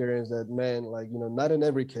much experience, that man, like, not in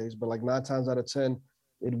every case, but like 9 times out of 10,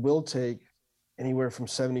 it will take anywhere from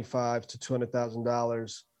 $75,000 to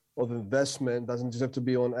 $200,000 of investment. Doesn't just have to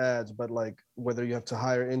be on ads, but like whether you have to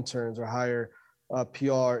hire interns or hire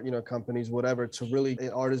PR, companies, whatever, to really an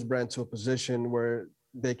artist brand to a position where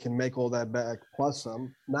they can make all that back plus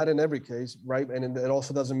some. Not in every case, right? And it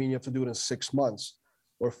also doesn't mean you have to do it in 6 months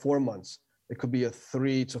or 4 months. It could be a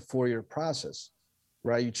 3 to 4 year process,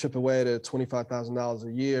 right? You chip away at $25,000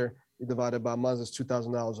 a year. You divide it by months, it's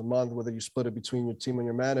 $2,000 a month, whether you split it between your team and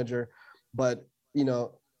your manager. But,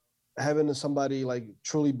 having somebody like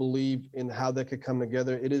truly believe in how they could come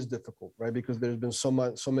together, it is difficult, right? Because there's been so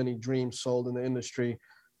many dreams sold in the industry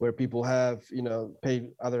where people have,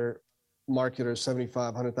 paid other marketers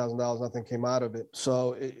 $75,000, $100,000, nothing came out of it.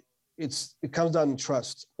 So it comes down to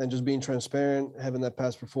trust and just being transparent, having that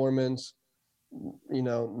past performance,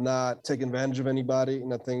 not taking advantage of anybody.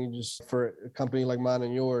 And I think just for a company like mine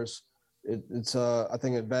and yours, it's I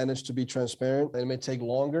think advantage to be transparent. And it may take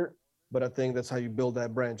longer, but I think that's how you build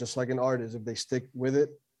that brand. Just like an artist, if they stick with it,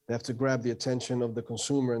 they have to grab the attention of the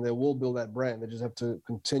consumer, and they will build that brand. They just have to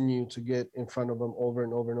continue to get in front of them over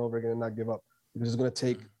and over and over again and not give up, because it's going to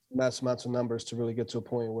take mass amounts of numbers to really get to a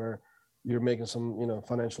point where you're making some,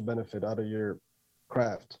 financial benefit out of your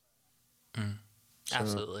craft.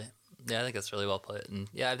 Absolutely. Yeah, I think that's really well put. And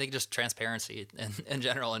I think just transparency in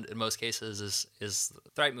general, in most cases, is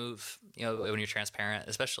the right move, when you're transparent,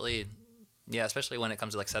 especially when it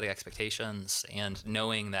comes to like setting expectations and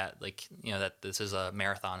knowing that that this is a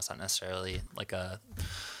marathon. It's not necessarily like a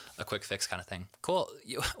quick fix kind of thing. Cool.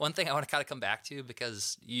 One thing I want to kind of come back to,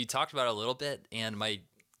 because you talked about it a little bit and my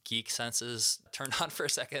geek senses turned on for a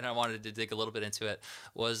second. I wanted to dig a little bit into it,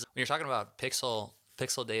 was when you're talking about pixel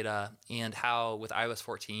data and how with iOS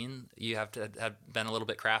 14 you have to have been a little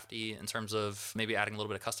bit crafty in terms of maybe adding a little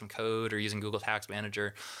bit of custom code or using Google Tags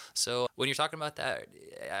Manager. So when you're talking about that,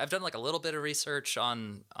 I've done like a little bit of research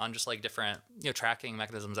on just like different tracking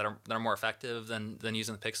mechanisms that are more effective than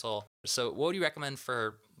using the Pixel. So what would you recommend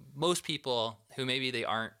for most people who maybe they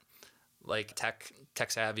aren't like tech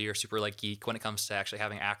savvy or super like geek when it comes to actually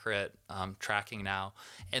having accurate tracking now?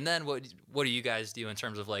 And then what do you guys do in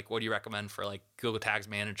terms of like, what do you recommend for like Google Tags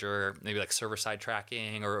Manager, or maybe like server side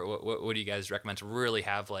tracking, or what do you guys recommend to really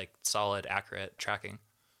have like solid, accurate tracking?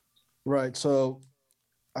 Right. So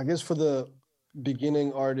I guess for the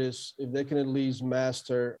beginning artists, if they can at least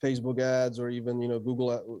master Facebook ads or even,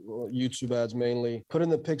 Google, YouTube ads mainly, put in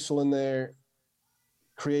the Pixel in there,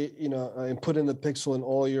 create, and put in the Pixel in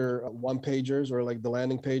all your one pagers or like the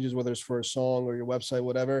landing pages, whether it's for a song or your website,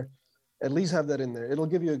 whatever. At least have that in there. It'll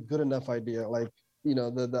give you a good enough idea. Like,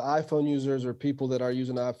 the iPhone users or people that are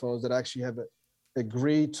using iPhones that actually have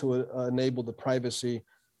agreed to enable the privacy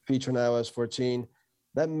feature in iOS 14.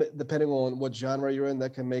 That, depending on what genre you're in,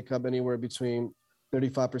 that can make up anywhere between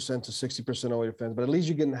 35% to 60% of all your fans. But at least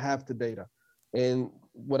you're getting half the data. And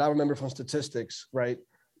what I remember from statistics, right?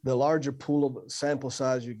 The larger pool of sample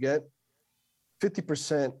size you get,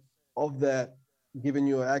 50% of that giving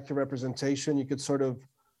you an accurate representation, you could sort of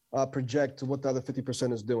project what the other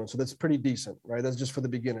 50% is doing. So that's pretty decent, right? That's just for the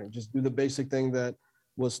beginner. Just do the basic thing that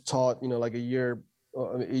was taught, like a year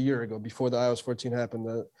ago before the iOS 14 happened.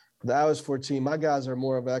 The iOS 14, my guys are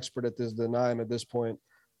more of an expert at this than I am at this point.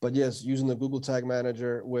 But yes, using the Google Tag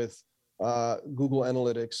Manager with Google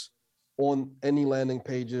Analytics on any landing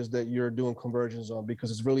pages that you're doing conversions on,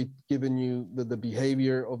 because it's really giving you the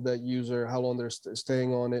behavior of that user, how long they're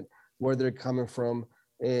staying on it, where they're coming from.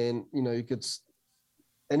 And, you could,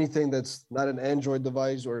 anything that's not an Android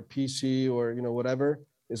device or a PC or, whatever,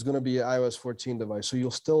 is going to be an iOS 14 device. So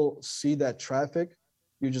you'll still see that traffic.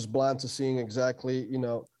 You're just blind to seeing exactly,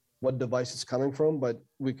 what device it's coming from, but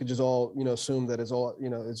we could just all, assume that it's all,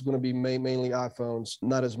 it's going to be mainly iPhones,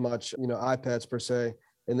 not as much, iPads per se.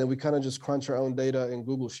 And then we kind of just crunch our own data in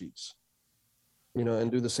Google Sheets,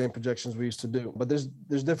 and do the same projections we used to do. But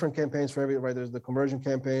there's different campaigns for every, right? There's the conversion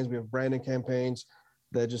campaigns, we have branding campaigns,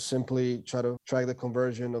 that just simply try to track the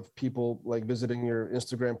conversion of people like visiting your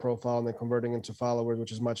Instagram profile and then converting into followers,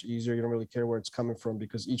 which is much easier. You don't really care where it's coming from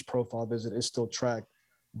because each profile visit is still tracked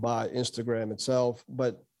by Instagram itself.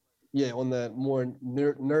 But yeah, on that more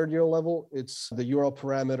nerdier level, it's the URL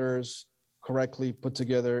parameters correctly put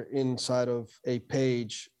together inside of a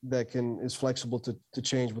page that is flexible to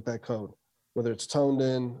change with that code, whether it's toned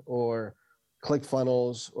in or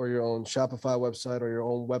ClickFunnels or your own Shopify website or your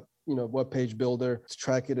own web page builder. To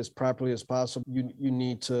track it as properly as possible, you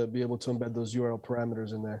need to be able to embed those URL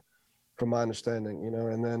parameters in there, from my understanding,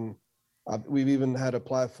 and then we've even had a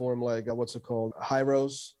platform like what's it called,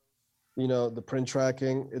 Hyros, the print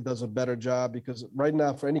tracking. It does a better job because right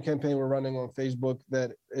now for any campaign we're running on Facebook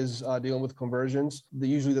that is dealing with conversions,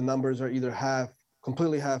 usually the numbers are either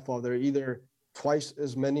completely half off. They're either twice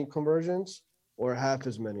as many conversions or half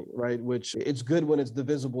as many, right? Which it's good when it's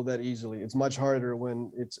divisible that easily. It's much harder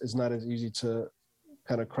when it's not as easy to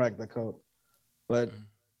kind of crack the code. But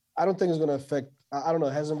I don't think it's going to affect, I don't know,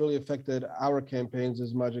 it hasn't really affected our campaigns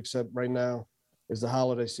as much, except right now is the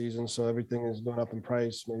holiday season. So everything is going up in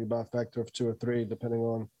price, maybe by a factor of 2 or 3, depending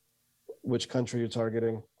on which country you're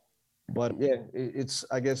targeting. But yeah, it's,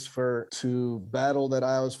 I guess, to battle that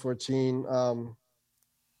iOS 14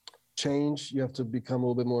 change, you have to become a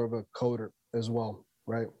little bit more of a coder as well,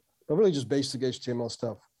 right? But really just basic HTML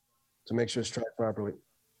stuff to make sure it's tracked properly.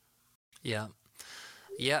 Yeah.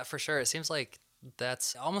 Yeah, for sure. It seems like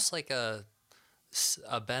that's almost like a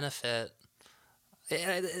benefit.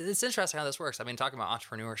 It's interesting how this works. I mean, talking about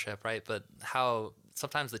entrepreneurship, right? But how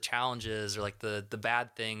sometimes the challenges or like the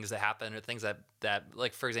bad things that happen or things that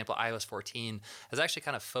like, for example, iOS 14 has actually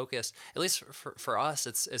kind of focused, at least for us,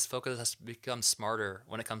 it's focused us to become smarter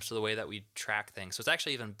when it comes to the way that we track things. So it's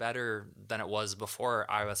actually even better than it was before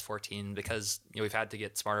iOS 14 because we've had to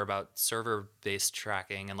get smarter about server-based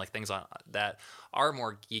tracking and like things on that are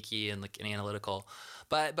more geeky and like analytical.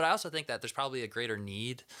 But I also think that there's probably a greater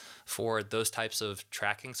need for those types of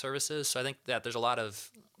tracking services. So I think that there's a lot of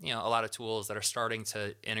tools that are starting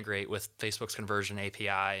to integrate with Facebook's conversion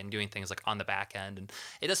API and doing things like on the back end. And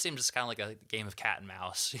it does seem just kind of like a game of cat and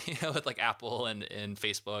mouse, with like Apple and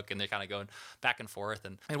Facebook, and they're kind of going back and forth.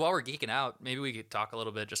 And while we're geeking out, maybe we could talk a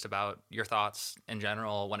little bit just about your thoughts in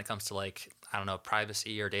general when it comes to like, I don't know,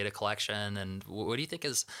 privacy or data collection. And what do you think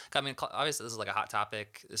is, I mean, obviously this is like a hot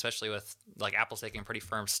topic, especially with like Apple's taking a pretty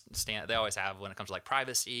firm stand. They always have when it comes to like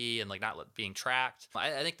privacy and like not being tracked.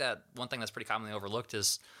 I think that one thing that's pretty commonly overlooked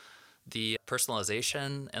is the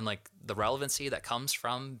personalization and like the relevancy that comes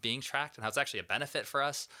from being tracked and how it's actually a benefit for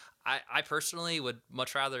us. I personally would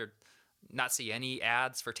much rather not see any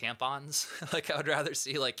ads for tampons. Like I would rather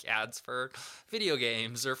see like ads for video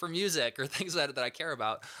games or for music or things that I care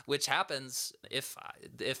about, which happens if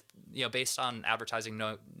based on advertising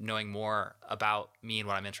knowing more about me and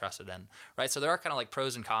what I'm interested in, right? So there are kind of like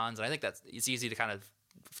pros and cons, and I think that it's easy to kind of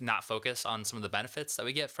not focus on some of the benefits that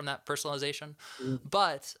we get from that personalization.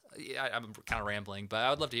 But I'm kind of rambling, but I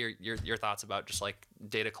would love to hear your thoughts about just like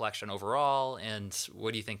data collection overall, and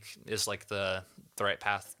what do you think is like the right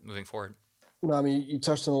path moving forward? No, I mean, you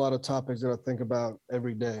touched on a lot of topics that I think about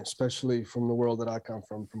every day, especially from the world that I come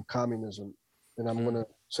from communism. And I'm going to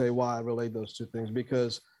say why I relate those two things,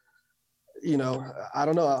 because, I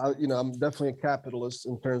don't know, I'm definitely a capitalist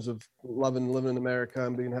in terms of living in America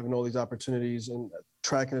and having all these opportunities, and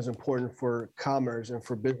tracking is important for commerce and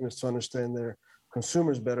for business to understand their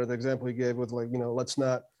consumers better. The example he gave with like, let's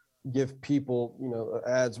not give people,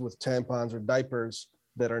 ads with tampons or diapers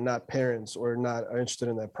that are not parents or not are interested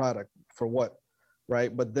in that product. For what,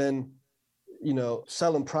 right? But then,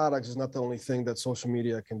 selling products is not the only thing that social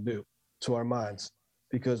media can do to our minds,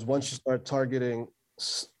 because once you start targeting,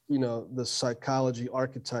 the psychology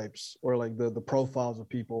archetypes or like the profiles of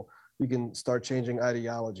people, you can start changing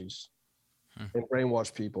ideologies and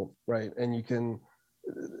brainwash people, right? And you can,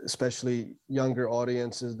 especially younger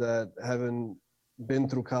audiences that haven't been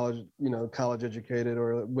through college, college educated,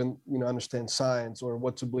 or when, understand science or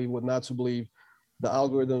what to believe, what not to believe. The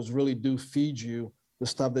algorithms really do feed you the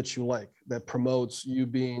stuff that you like, that promotes you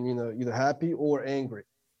being, either happy or angry.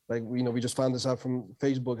 Like, we just found this out from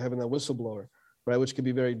Facebook having that whistleblower, right? Which could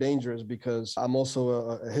be very dangerous, because I'm also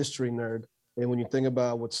a history nerd. And when you think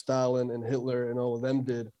about what Stalin and Hitler and all of them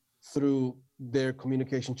did through their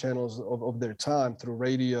communication channels of their time, through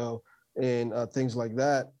radio and things like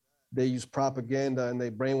that, they use propaganda and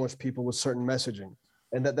they brainwash people with certain messaging.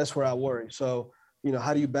 And that's where I worry. So,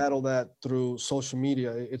 how do you battle that through social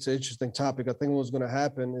media? It's an interesting topic. I think what's going to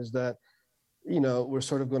happen is that, we're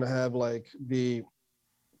sort of going to have like the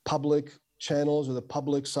public channels or the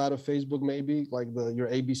public side of Facebook, maybe like your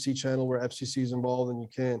ABC channel where FCC is involved and you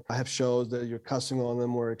can't have shows that you're cussing on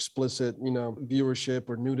them or explicit, viewership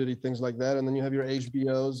or nudity, things like that. And then you have your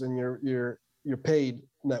HBOs and your paid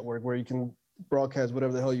network where you can broadcast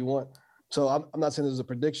whatever the hell you want. So I'm not saying this is a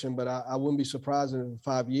prediction, but I wouldn't be surprised if in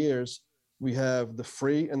 5 years we have the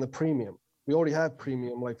free and the premium. We already have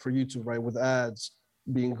premium, like for YouTube, right, with ads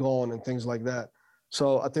being gone and things like that.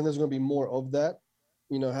 So I think there's going to be more of that,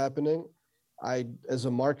 happening. As a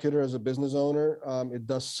marketer, as a business owner, it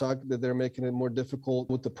does suck that they're making it more difficult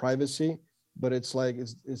with the privacy, but it's like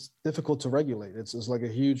it's difficult to regulate. It's like a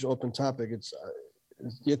huge open topic. It's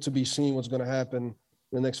yet to be seen what's going to happen in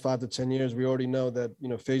the next 5 to 10 years. We already know that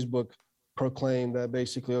Facebook proclaimed that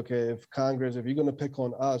basically, okay, if you're going to pick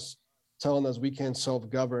on us, telling us we can't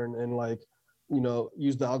self-govern and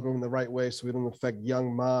use the algorithm the right way so we don't affect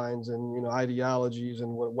young minds and ideologies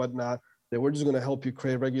and whatnot, that we're just going to help you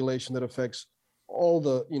create regulation that affects all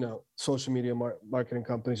the social media marketing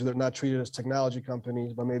companies. So they're not treated as technology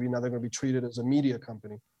companies, but maybe now they're going to be treated as a media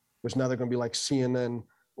company, which now they're going to be like CNN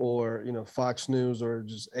or Fox News or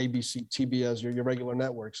just ABC, TBS, your regular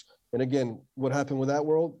networks. And again, what happened with that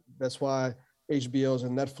world? That's why HBOs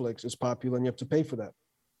and Netflix is popular, and you have to pay for that.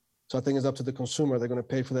 So I think it's up to the consumer. They're going to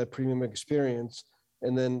pay for that premium experience.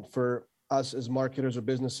 And then for us as marketers or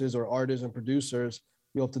businesses or artists and producers,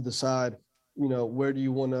 you have to decide, where do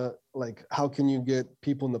you want to, how can you get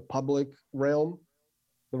people in the public realm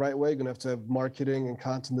the right way? You're going to have marketing and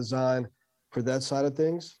content design for that side of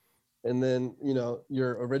things. And then,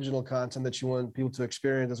 your original content that you want people to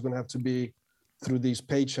experience is going to have to be through these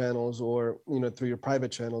paid channels or, through your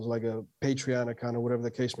private channels, like a Patreon account or whatever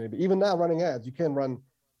the case may be. Even now running ads, you can't run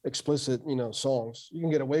explicit, songs. You can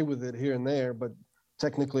get away with it here and there, but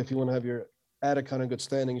technically if you want to have your ad account in good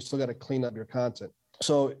standing, you still got to clean up your content.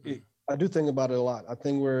 So I do think about it a lot. I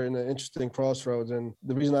think we're in an interesting crossroads. And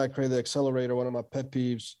the reason I created the accelerator, one of my pet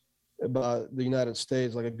peeves about the United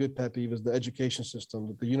States, like a good pet peeve, is the education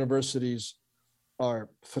system. The universities are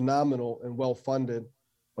phenomenal and well-funded,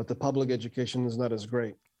 but the public education is not as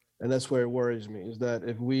great. And that's where it worries me, is that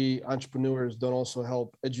if we entrepreneurs don't also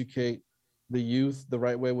help educate the youth the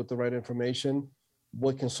right way with the right information,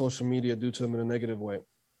 what can social media do to them in a negative way?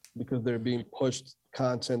 Because they're being pushed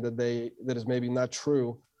content that is maybe not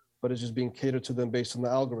true, but it's just being catered to them based on the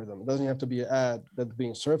algorithm. It doesn't have to be an ad that's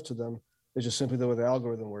being served to them. It's just simply the way the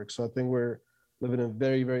algorithm works. So I think we're living in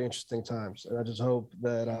very, very interesting times. And I just hope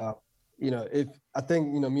that, me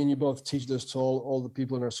and you both teach this to all the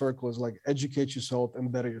people in our circle, is like educate yourself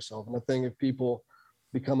and better yourself. And I think if people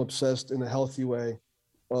become obsessed in a healthy way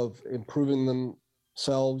of improving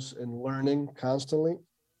themselves and learning constantly,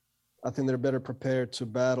 I think they're better prepared to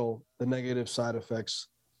battle the negative side effects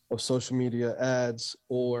of social media ads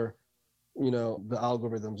or, the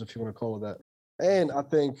algorithms, if you want to call it that. And I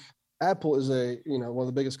think Apple is one of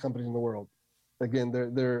the biggest companies in the world. Again,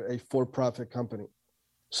 they're a for-profit company.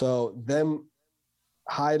 So them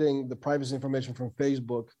hiding the privacy information from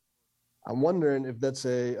Facebook, I'm wondering if that's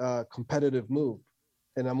a competitive move.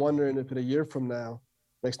 And I'm wondering if in a year from now,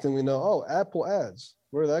 next thing we know, oh, Apple ads,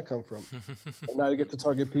 where did that come from? And now you get to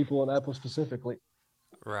target people on Apple specifically.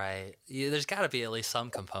 Right. Yeah, there's got to be at least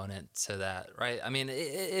some component to that, right? I mean,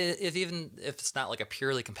 even if it's not like a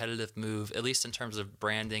purely competitive move, at least in terms of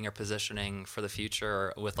branding or positioning for the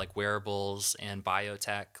future with like wearables and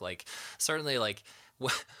biotech, like certainly like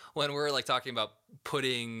when we're like talking about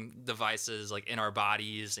putting devices like in our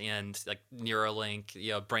bodies and like Neuralink,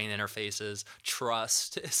 brain interfaces,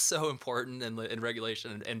 trust is so important in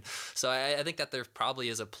regulation. And so I think that there probably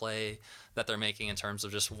is a play that they're making in terms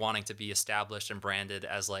of just wanting to be established and branded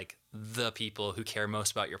as like the people who care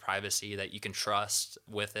most about your privacy, that you can trust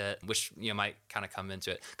with it, which might kind of come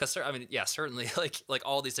into it. Because I mean, yeah, certainly like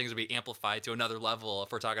all these things will be amplified to another level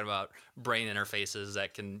if we're talking about brain interfaces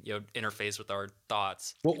that can interface with our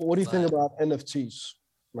thoughts. What do you think about NFTs,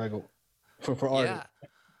 Michael, for artists? Yeah,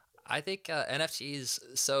 I think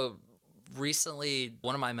NFTs. So recently,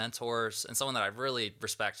 one of my mentors and someone that I really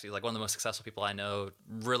respect, like one of the most successful people I know,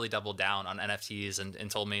 really doubled down on NFTs and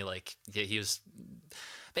told me like he was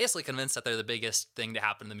basically convinced that they're the biggest thing to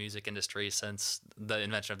happen in the music industry since the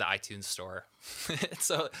invention of the iTunes store.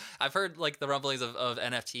 So I've heard like the rumblings of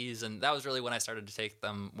NFTs, and that was really when I started to take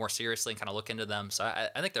them more seriously and kind of look into them. So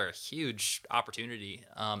I think they're a huge opportunity,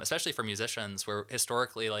 especially for musicians, where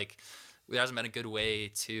historically like there hasn't been a good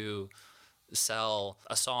way to sell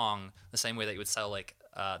a song the same way that you would sell like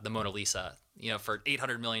the Mona Lisa. For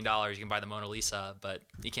 $800 million, you can buy the Mona Lisa, but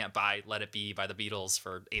you can't buy Let It Be by the Beatles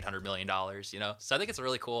for $800 million, So I think it's a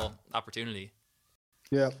really cool opportunity.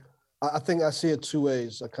 Yeah, I think I see it two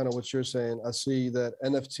ways, kind of what you're saying. I see that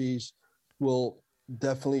NFTs will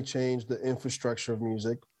definitely change the infrastructure of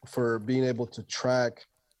music for being able to track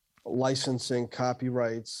licensing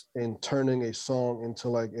copyrights and turning a song into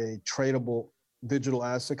like a tradable digital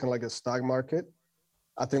asset, kind of like a stock market.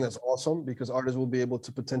 I think that's awesome because artists will be able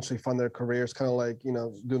to potentially fund their careers, kind of like,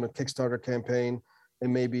 doing a Kickstarter campaign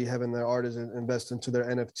and maybe having their artists invest into their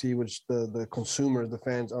NFT, which the consumers, the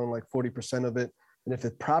fans own like 40% of it. And if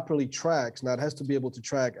it properly tracks, now it has to be able to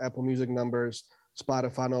track Apple Music numbers,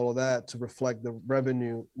 Spotify, and all of that to reflect the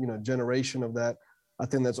revenue, generation of that. I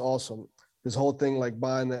think that's awesome. This whole thing, like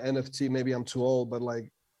buying the NFT, maybe I'm too old, but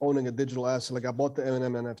like owning a digital asset. Like I bought the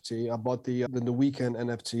Eminem NFT, I bought the Weeknd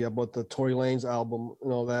NFT, I bought the Tory Lanez album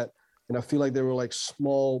and all that. And I feel like they were like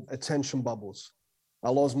small attention bubbles. I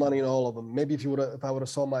lost money in all of them. Maybe if I would have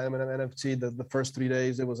sold my Eminem NFT the first 3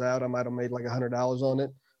 days it was out, I might have made like $100 on it.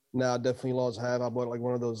 Now I definitely lost half. I bought like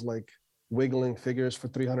one of those like wiggling figures for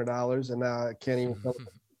 $300, and now I can't even sell it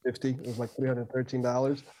for 50. It was like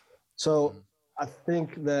 $313. So I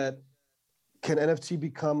think that can NFT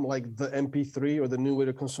become like the MP3 or the new way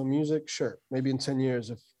to consume music? Sure, maybe in 10 years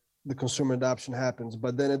if the consumer adoption happens,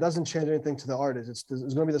 but then it doesn't change anything to the artist. It's going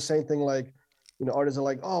to be the same thing like, artists are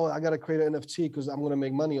like, oh, I got to create an NFT because I'm going to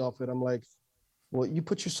make money off it. I'm like, well, you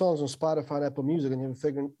put your songs on Spotify and Apple Music and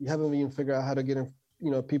you haven't even figured out how to get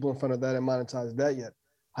people in front of that and monetize that yet.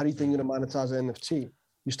 How do you think you're going to monetize an NFT?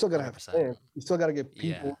 You still got to have 100%. fans. You still got to get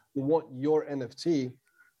people who want your NFT.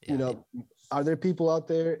 Are there people out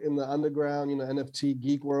there in the underground, NFT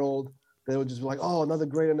geek world that would just be like, oh, another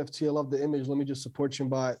great NFT. I love the image. Let me just support you and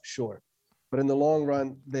buy it. Sure. But in the long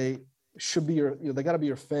run, they should be they got to be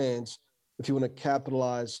your fans if you want to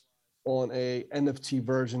capitalize on a NFT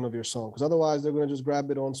version of your song. Because otherwise, they're going to just grab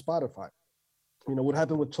it on Spotify. What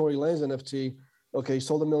happened with Tory Lanez NFT? Okay, he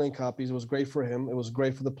sold 1 million copies. It was great for him. It was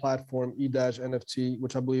great for the platform E-NFT,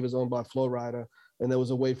 which I believe is owned by Flo Rida. And there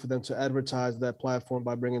was a way for them to advertise that platform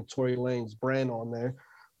by bringing Tory Lanez brand on there.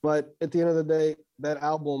 But at the end of the day, that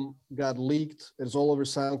album got leaked. It's all over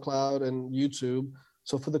SoundCloud and YouTube.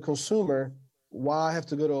 So for the consumer, why have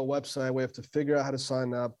to go to a website where you have to figure out how to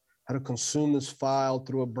sign up, how to consume this file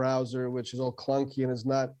through a browser, which is all clunky and is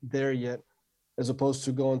not there yet, as opposed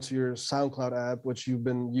to going to your SoundCloud app, which you've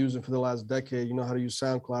been using for the last decade. You know how to use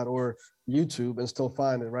SoundCloud or YouTube and still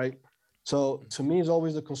find it, right? So to me, it's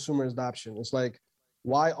always the consumer adoption. It's like,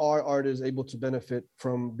 why are artists able to benefit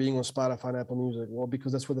from being on Spotify and Apple Music? Well,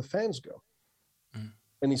 because that's where the fans go.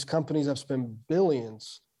 And these companies have spent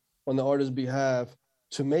billions on the artist's behalf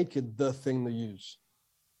to make it the thing to use.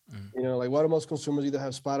 Like why do most consumers either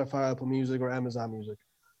have Spotify, Apple Music, or Amazon Music?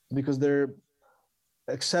 Because they're,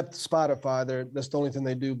 except Spotify, that's the only thing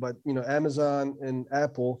they do. But Amazon and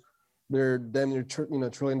Apple, they're damn near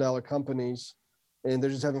 $1 trillion companies, and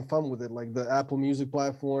they're just having fun with it. Like the Apple Music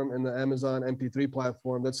platform and the Amazon MP3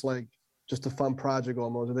 platform, that's like just a fun project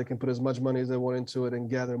almost. Where they can put as much money as they want into it and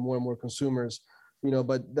gather more and more consumers.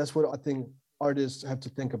 But that's what I think artists have to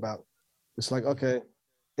think about. It's like, okay,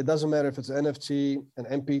 it doesn't matter if it's an NFT,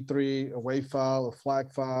 an MP3, a WAV file, a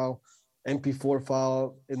FLAC file, MP4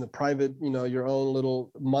 file in the private, your own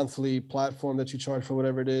little monthly platform that you charge for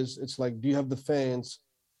whatever it is. It's like, do you have the fans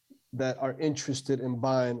that are interested in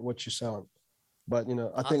buying what you're selling? But,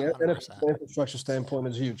 I think 100%. from an infrastructure standpoint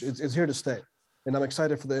is huge. It's here to stay. And I'm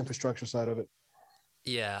excited for the infrastructure side of it.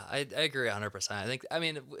 Yeah, I agree 100%. I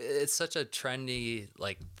mean, it's such a trendy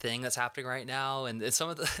like thing that's happening right now. And it's some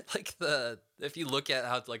of the, if you look at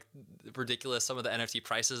how like ridiculous some of the NFT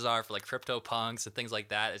prices are for like CryptoPunks and things like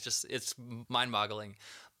that, it's mind boggling.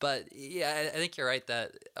 But yeah, I think you're right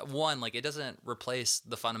that one, like it doesn't replace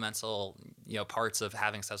the fundamental, parts of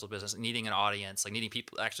having a successful business, needing an audience, like needing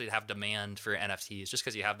people actually to have demand for NFTs. Just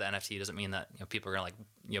because you have the NFT doesn't mean that, people are going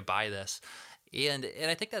to like, buy this. And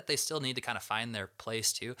I think that they still need to kind of find their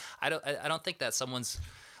place too. I don't think that someone's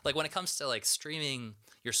like when it comes to like streaming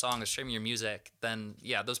your song or streaming your music, then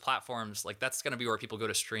yeah, those platforms like that's going to be where people go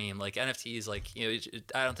to stream. Like NFTs, like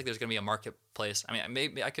I don't think there's going to be a marketplace. I mean,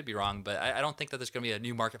 maybe I could be wrong, but I don't think that there's going to be a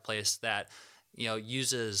new marketplace that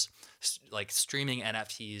uses like streaming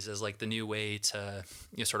NFTs as like the new way to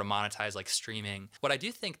sort of monetize like streaming. What I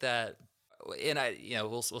do think that and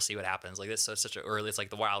we'll see what happens. Like this, so it's such an early, it's like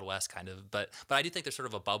the Wild West kind of, but I do think there's sort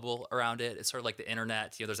of a bubble around it. It's sort of like the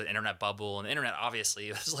internet, there's an internet bubble, and the internet obviously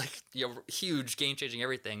is like, huge, game changing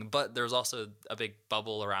everything, but there's also a big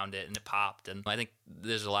bubble around it and it popped. And I think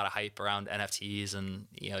there's a lot of hype around NFTs and,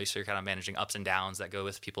 so you're kind of managing ups and downs that go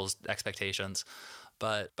with people's expectations.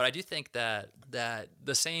 But I do think that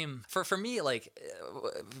the same for me, like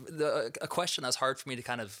a question that's hard for me to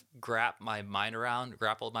kind of grapple my mind around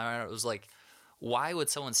was like, why would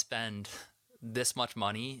someone spend this much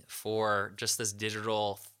money for just this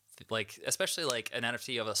digital like especially like an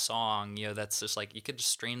NFT of a song, that's just like you could just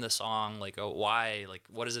stream the song. Like, oh, why? Like,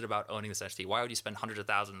 what is it about owning this NFT? Why would you spend hundreds of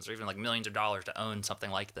thousands or even like millions of dollars to own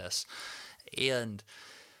something like this? And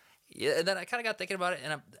yeah, and then I kind of got thinking about it,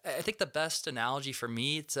 and I think the best analogy for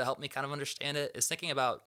me to help me kind of understand it is thinking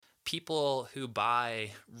about people who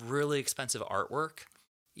buy really expensive artwork.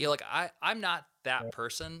 Like I'm not that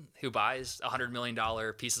person who buys $100 million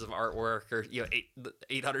pieces of artwork, or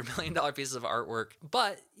 $800 million pieces of artwork.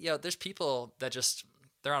 But there's people that just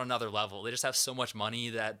they're on another level. They just have so much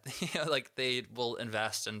money that like they will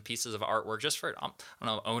invest in pieces of artwork just for I don't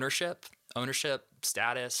know, ownership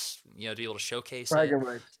status. To be able to showcase it, Bragging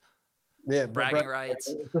rights. Yeah, bragging rights.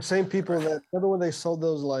 it's the same people that remember when they sold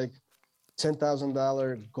those like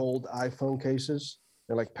 $10,000 gold iPhone cases,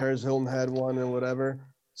 and like Paris Hilton had one and whatever.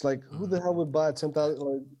 It's like, who the hell would buy 10,000?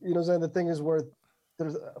 Like, what I'm saying? The thing is worth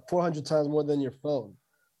there's 400 times more than your phone.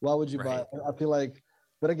 Why would you buy Right. it? I feel like,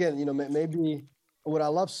 but again, maybe what I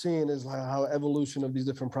love seeing is how evolution of these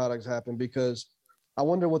different products happen, because I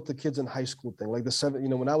wonder what the kids in high school think. Like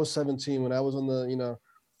when I was 17, when I was on the,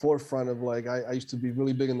 forefront of like, I used to be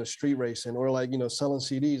really big in the street racing, or like, selling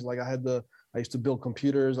CDs. Like I used to build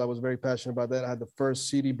computers. I was very passionate about that. I had the first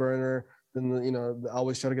CD burner. Then, I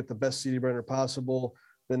always try to get the best CD burner possible.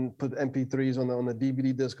 Then put MP3s on the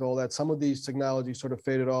DVD disc, all that. Some of these technologies sort of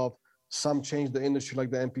faded off. Some changed the industry, like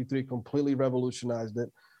the MP3 completely revolutionized it.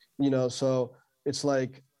 So it's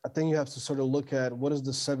like, I think you have to sort of look at what is the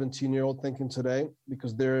 17-year-old thinking today,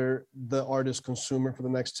 because they're the artist consumer for the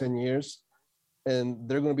next 10 years. And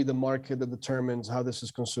they're going to be the market that determines how this is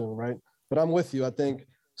consumed, right? But I'm with you. I think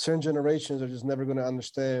certain generations are just never going to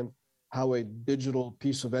understand how a digital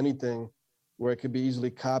piece of anything, where it could be easily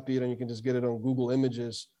copied and you can just get it on Google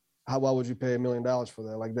Images, why would you pay $1 million for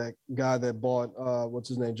that? Like that guy that bought, what's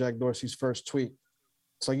his name, Jack Dorsey's first tweet.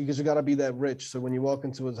 It's like, because you got to be that rich. So when you walk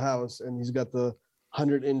into his house and he's got the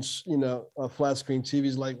 100-inch, flat screen TV,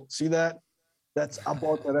 he's like, see that? I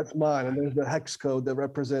bought that. That's mine. And there's the hex code that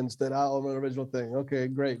represents that I own an original thing. Okay,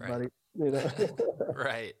 great, Right. buddy.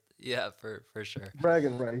 Right. Yeah, for sure.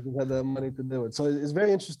 Bragging right. He had the money to do it. So it's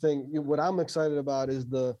very interesting. What I'm excited about is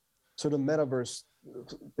the sort of metaverse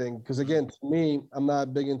thing. Because again, to me, I'm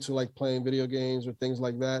not big into like playing video games or things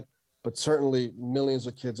like that, but certainly millions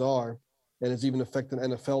of kids are. And it's even affecting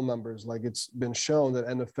NFL numbers. Like it's been shown that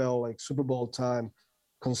NFL, like Super Bowl time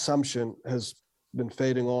consumption has been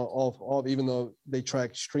fading off, even though they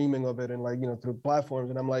track streaming of it and like, through platforms.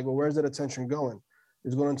 And I'm like, well, where's that attention going?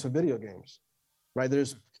 It's going into video games, right?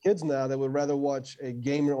 There's kids now that would rather watch a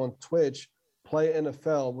gamer on Twitch play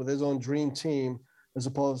NFL with his own dream team as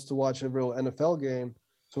opposed to watch a real NFL game.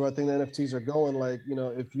 So I think the NFTs are going like,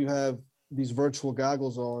 if you have these virtual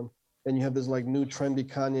goggles on and you have this like new trendy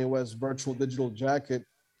Kanye West virtual digital jacket,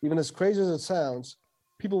 even as crazy as it sounds,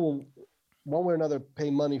 people will one way or another pay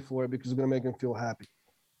money for it because it's going to make them feel happy.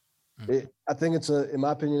 I think in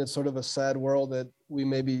my opinion, it's sort of a sad world that we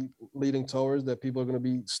may be leading towards, that people are going to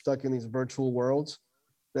be stuck in these virtual worlds.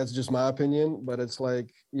 That's just my opinion, but it's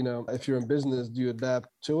like, if you're in business, do you adapt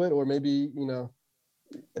to it? Or maybe,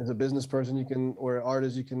 as a business person, or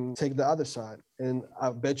artist, you can take the other side. And I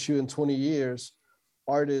bet you in 20 years,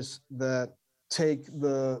 artists that take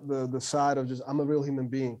the side of just, I'm a real human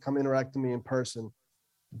being, come interact with me in person,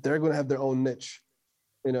 they're going to have their own niche,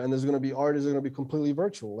 and there's going to be artists that are going to be completely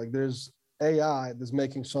virtual. Like there's AI that's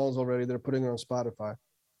making songs already. They're putting it on Spotify.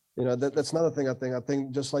 That's another thing. I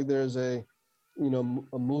think just like there's a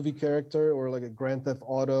movie character or like a Grand Theft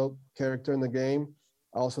Auto character in the game,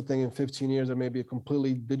 I also think in 15 years, there may be a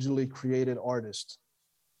completely digitally created artist.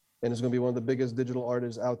 And it's going to be one of the biggest digital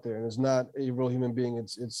artists out there. And it's not a real human being.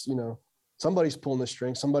 It's somebody's pulling the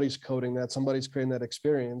string, somebody's coding that, somebody's creating that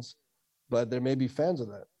experience, but there may be fans of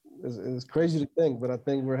that. It's crazy to think, but I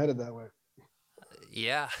think we're headed that way.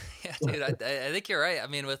 Yeah, yeah, dude. I think you're right. I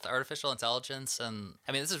mean, with artificial intelligence, and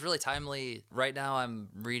I mean, this is really timely. Right now, I'm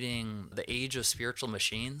reading "The Age of Spiritual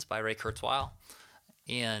Machines" by Ray Kurzweil,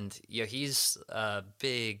 and he's a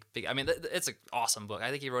big. I mean, it's an awesome book.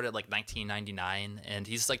 I think he wrote it like 1999, and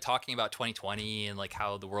he's like talking about 2020 and like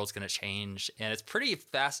how the world's gonna change, and it's pretty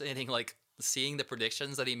fascinating. Like seeing the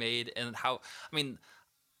predictions that he made and how. I mean,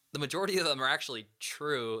 the majority of them are actually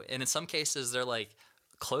true, and in some cases, they're like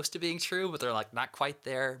close to being true, but they're like not quite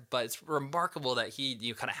there. But it's remarkable that he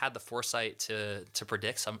kind of had the foresight to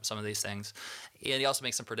predict some of these things. And he also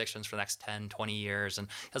makes some predictions for the next 10, 20 years. And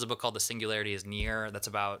he has a book called The Singularity is Near that's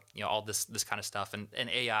about all this kind of stuff and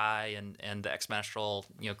AI and the exponential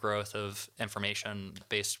growth of information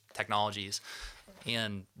based technologies,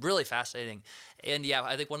 and really fascinating. And yeah,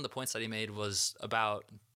 I think one of the points that he made was about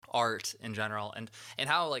art in general and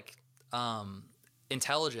how like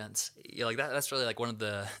intelligence, like that's really like one of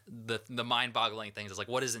the mind-boggling things is like,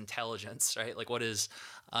 what is intelligence, right? Like what is,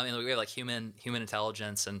 we have like human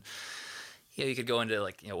intelligence, and you could go into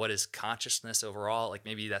like, what is consciousness overall? Like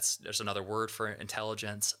maybe there's another word for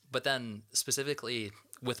intelligence, but then specifically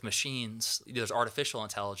with machines, there's artificial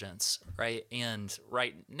intelligence, right? And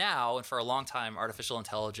right now, and for a long time, artificial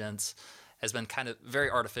intelligence has been kind of very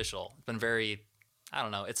artificial. It's been very, I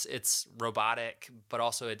don't know, it's robotic, but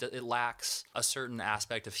also it lacks a certain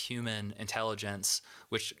aspect of human intelligence,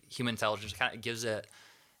 which human intelligence kind of gives it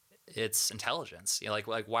its intelligence, like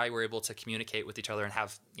why we're able to communicate with each other and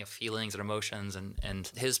have feelings and emotions.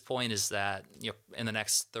 And his point is that in the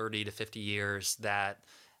next 30 to 50 years, that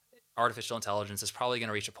artificial intelligence is probably going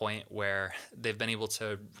to reach a point where they've been able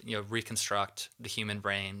to reconstruct the human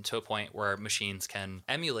brain to a point where machines can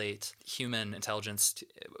emulate human intelligence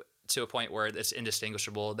to a point where it's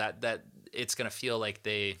indistinguishable, that it's going to feel like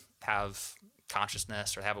they have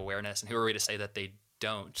consciousness or have awareness. And who are we to say that they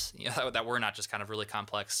don't, that we're not just kind of really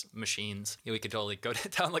complex machines? We could totally go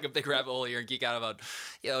down like a big rabbit hole here and geek out about,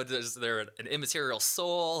 is there an immaterial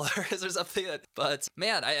soul, or is there something that, but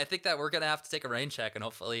man, I think that we're going to have to take a rain check and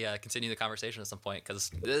hopefully continue the conversation at some point, because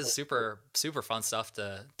this is super, super fun stuff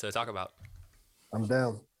to talk about. I'm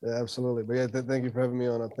down. Yeah, absolutely. But yeah, thank you for having me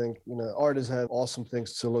on. I think, artists have awesome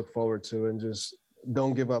things to look forward to, and just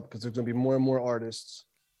don't give up, because there's going to be more and more artists.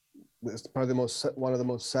 It's probably one of the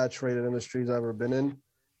most saturated industries I've ever been in.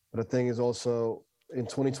 But the thing is also, in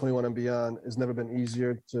 2021 and beyond, it's never been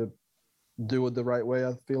easier to do it the right way,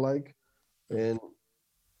 I feel like. And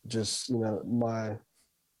just, my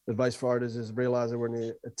advice for artists is realize that we're in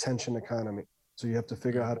the attention economy. So you have to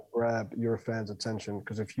figure out how to grab your fans' attention,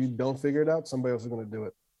 because if you don't figure it out, somebody else is going to do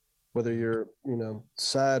it. Whether you're,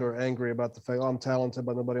 sad or angry about the fact, I'm talented,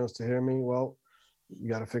 but nobody wants to hear me. Well, you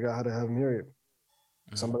got to figure out how to have them hear you.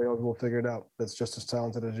 Mm-hmm. Somebody else will figure it out that's just as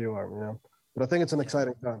talented as you are, But I think it's an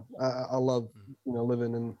exciting time. I love,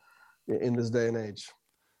 living in this day and age.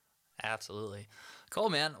 Absolutely. Cool,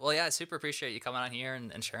 man. Well, yeah, I super appreciate you coming on here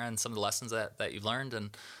and sharing some of the lessons that you've learned. And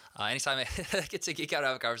anytime I get to geek out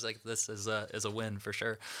of a conversation like this is a win for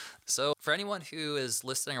sure. So for anyone who is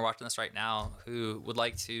listening or watching this right now who would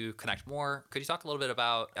like to connect more, could you talk a little bit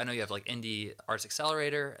about, I know you have like Indie Artist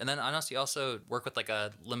Accelerator, and then I know you also work with like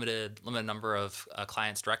a limited number of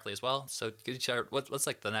clients directly as well. So could you share what's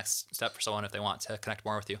like the next step for someone if they want to connect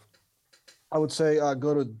more with you? I would say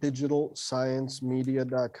go to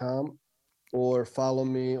digitalsciencemedia.com or follow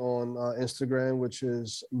me on Instagram, which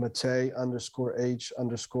is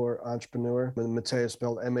Matej_H_entrepreneur. And Matej is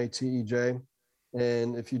spelled Matej.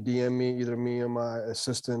 And if you DM me, either me or my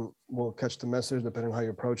assistant will catch the message, depending on how you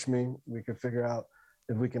approach me. We can figure out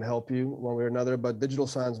if we can help you one way or another. But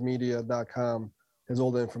digitalsciencemedia.com has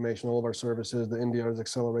all the information, all of our services, the Indie Artist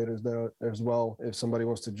Accelerators there as well, if somebody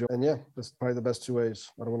wants to join. And yeah, that's probably the best two ways.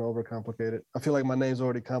 I don't want to overcomplicate it. I feel like my name's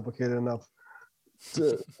already complicated enough,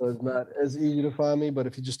 so it's not as easy to find me. But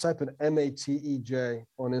if you just type in Matej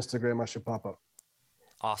on Instagram, I should pop up.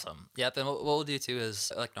 Awesome. Yep. And what we'll do too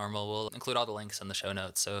is, like normal, we'll include all the links in the show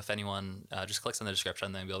notes. So if anyone just clicks in the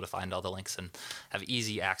description, they'll be able to find all the links and have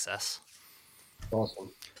easy access.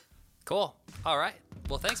 Awesome. Cool. All right.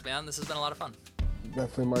 Well, thanks, man. This has been a lot of fun.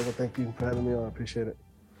 Definitely, Michael. Thank you for having me on. I appreciate it.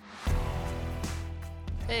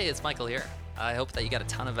 Hey, it's Michael here. I hope that you got a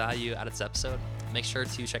ton of value out of this episode. Make sure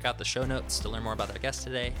to check out the show notes to learn more about our guest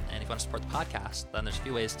today. And if you want to support the podcast, then there's a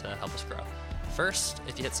few ways to help us grow. First,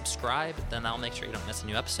 if you hit subscribe, then that'll make sure you don't miss a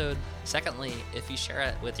new episode. Secondly, if you share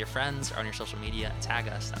it with your friends or on your social media, tag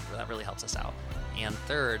us. That really helps us out. And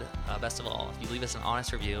third, best of all, if you leave us an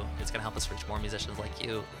honest review, it's going to help us reach more musicians like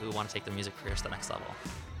you who want to take their music careers to the next level.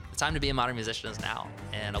 The time to be a modern musician is now,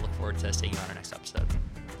 and I look forward to seeing you on our next episode.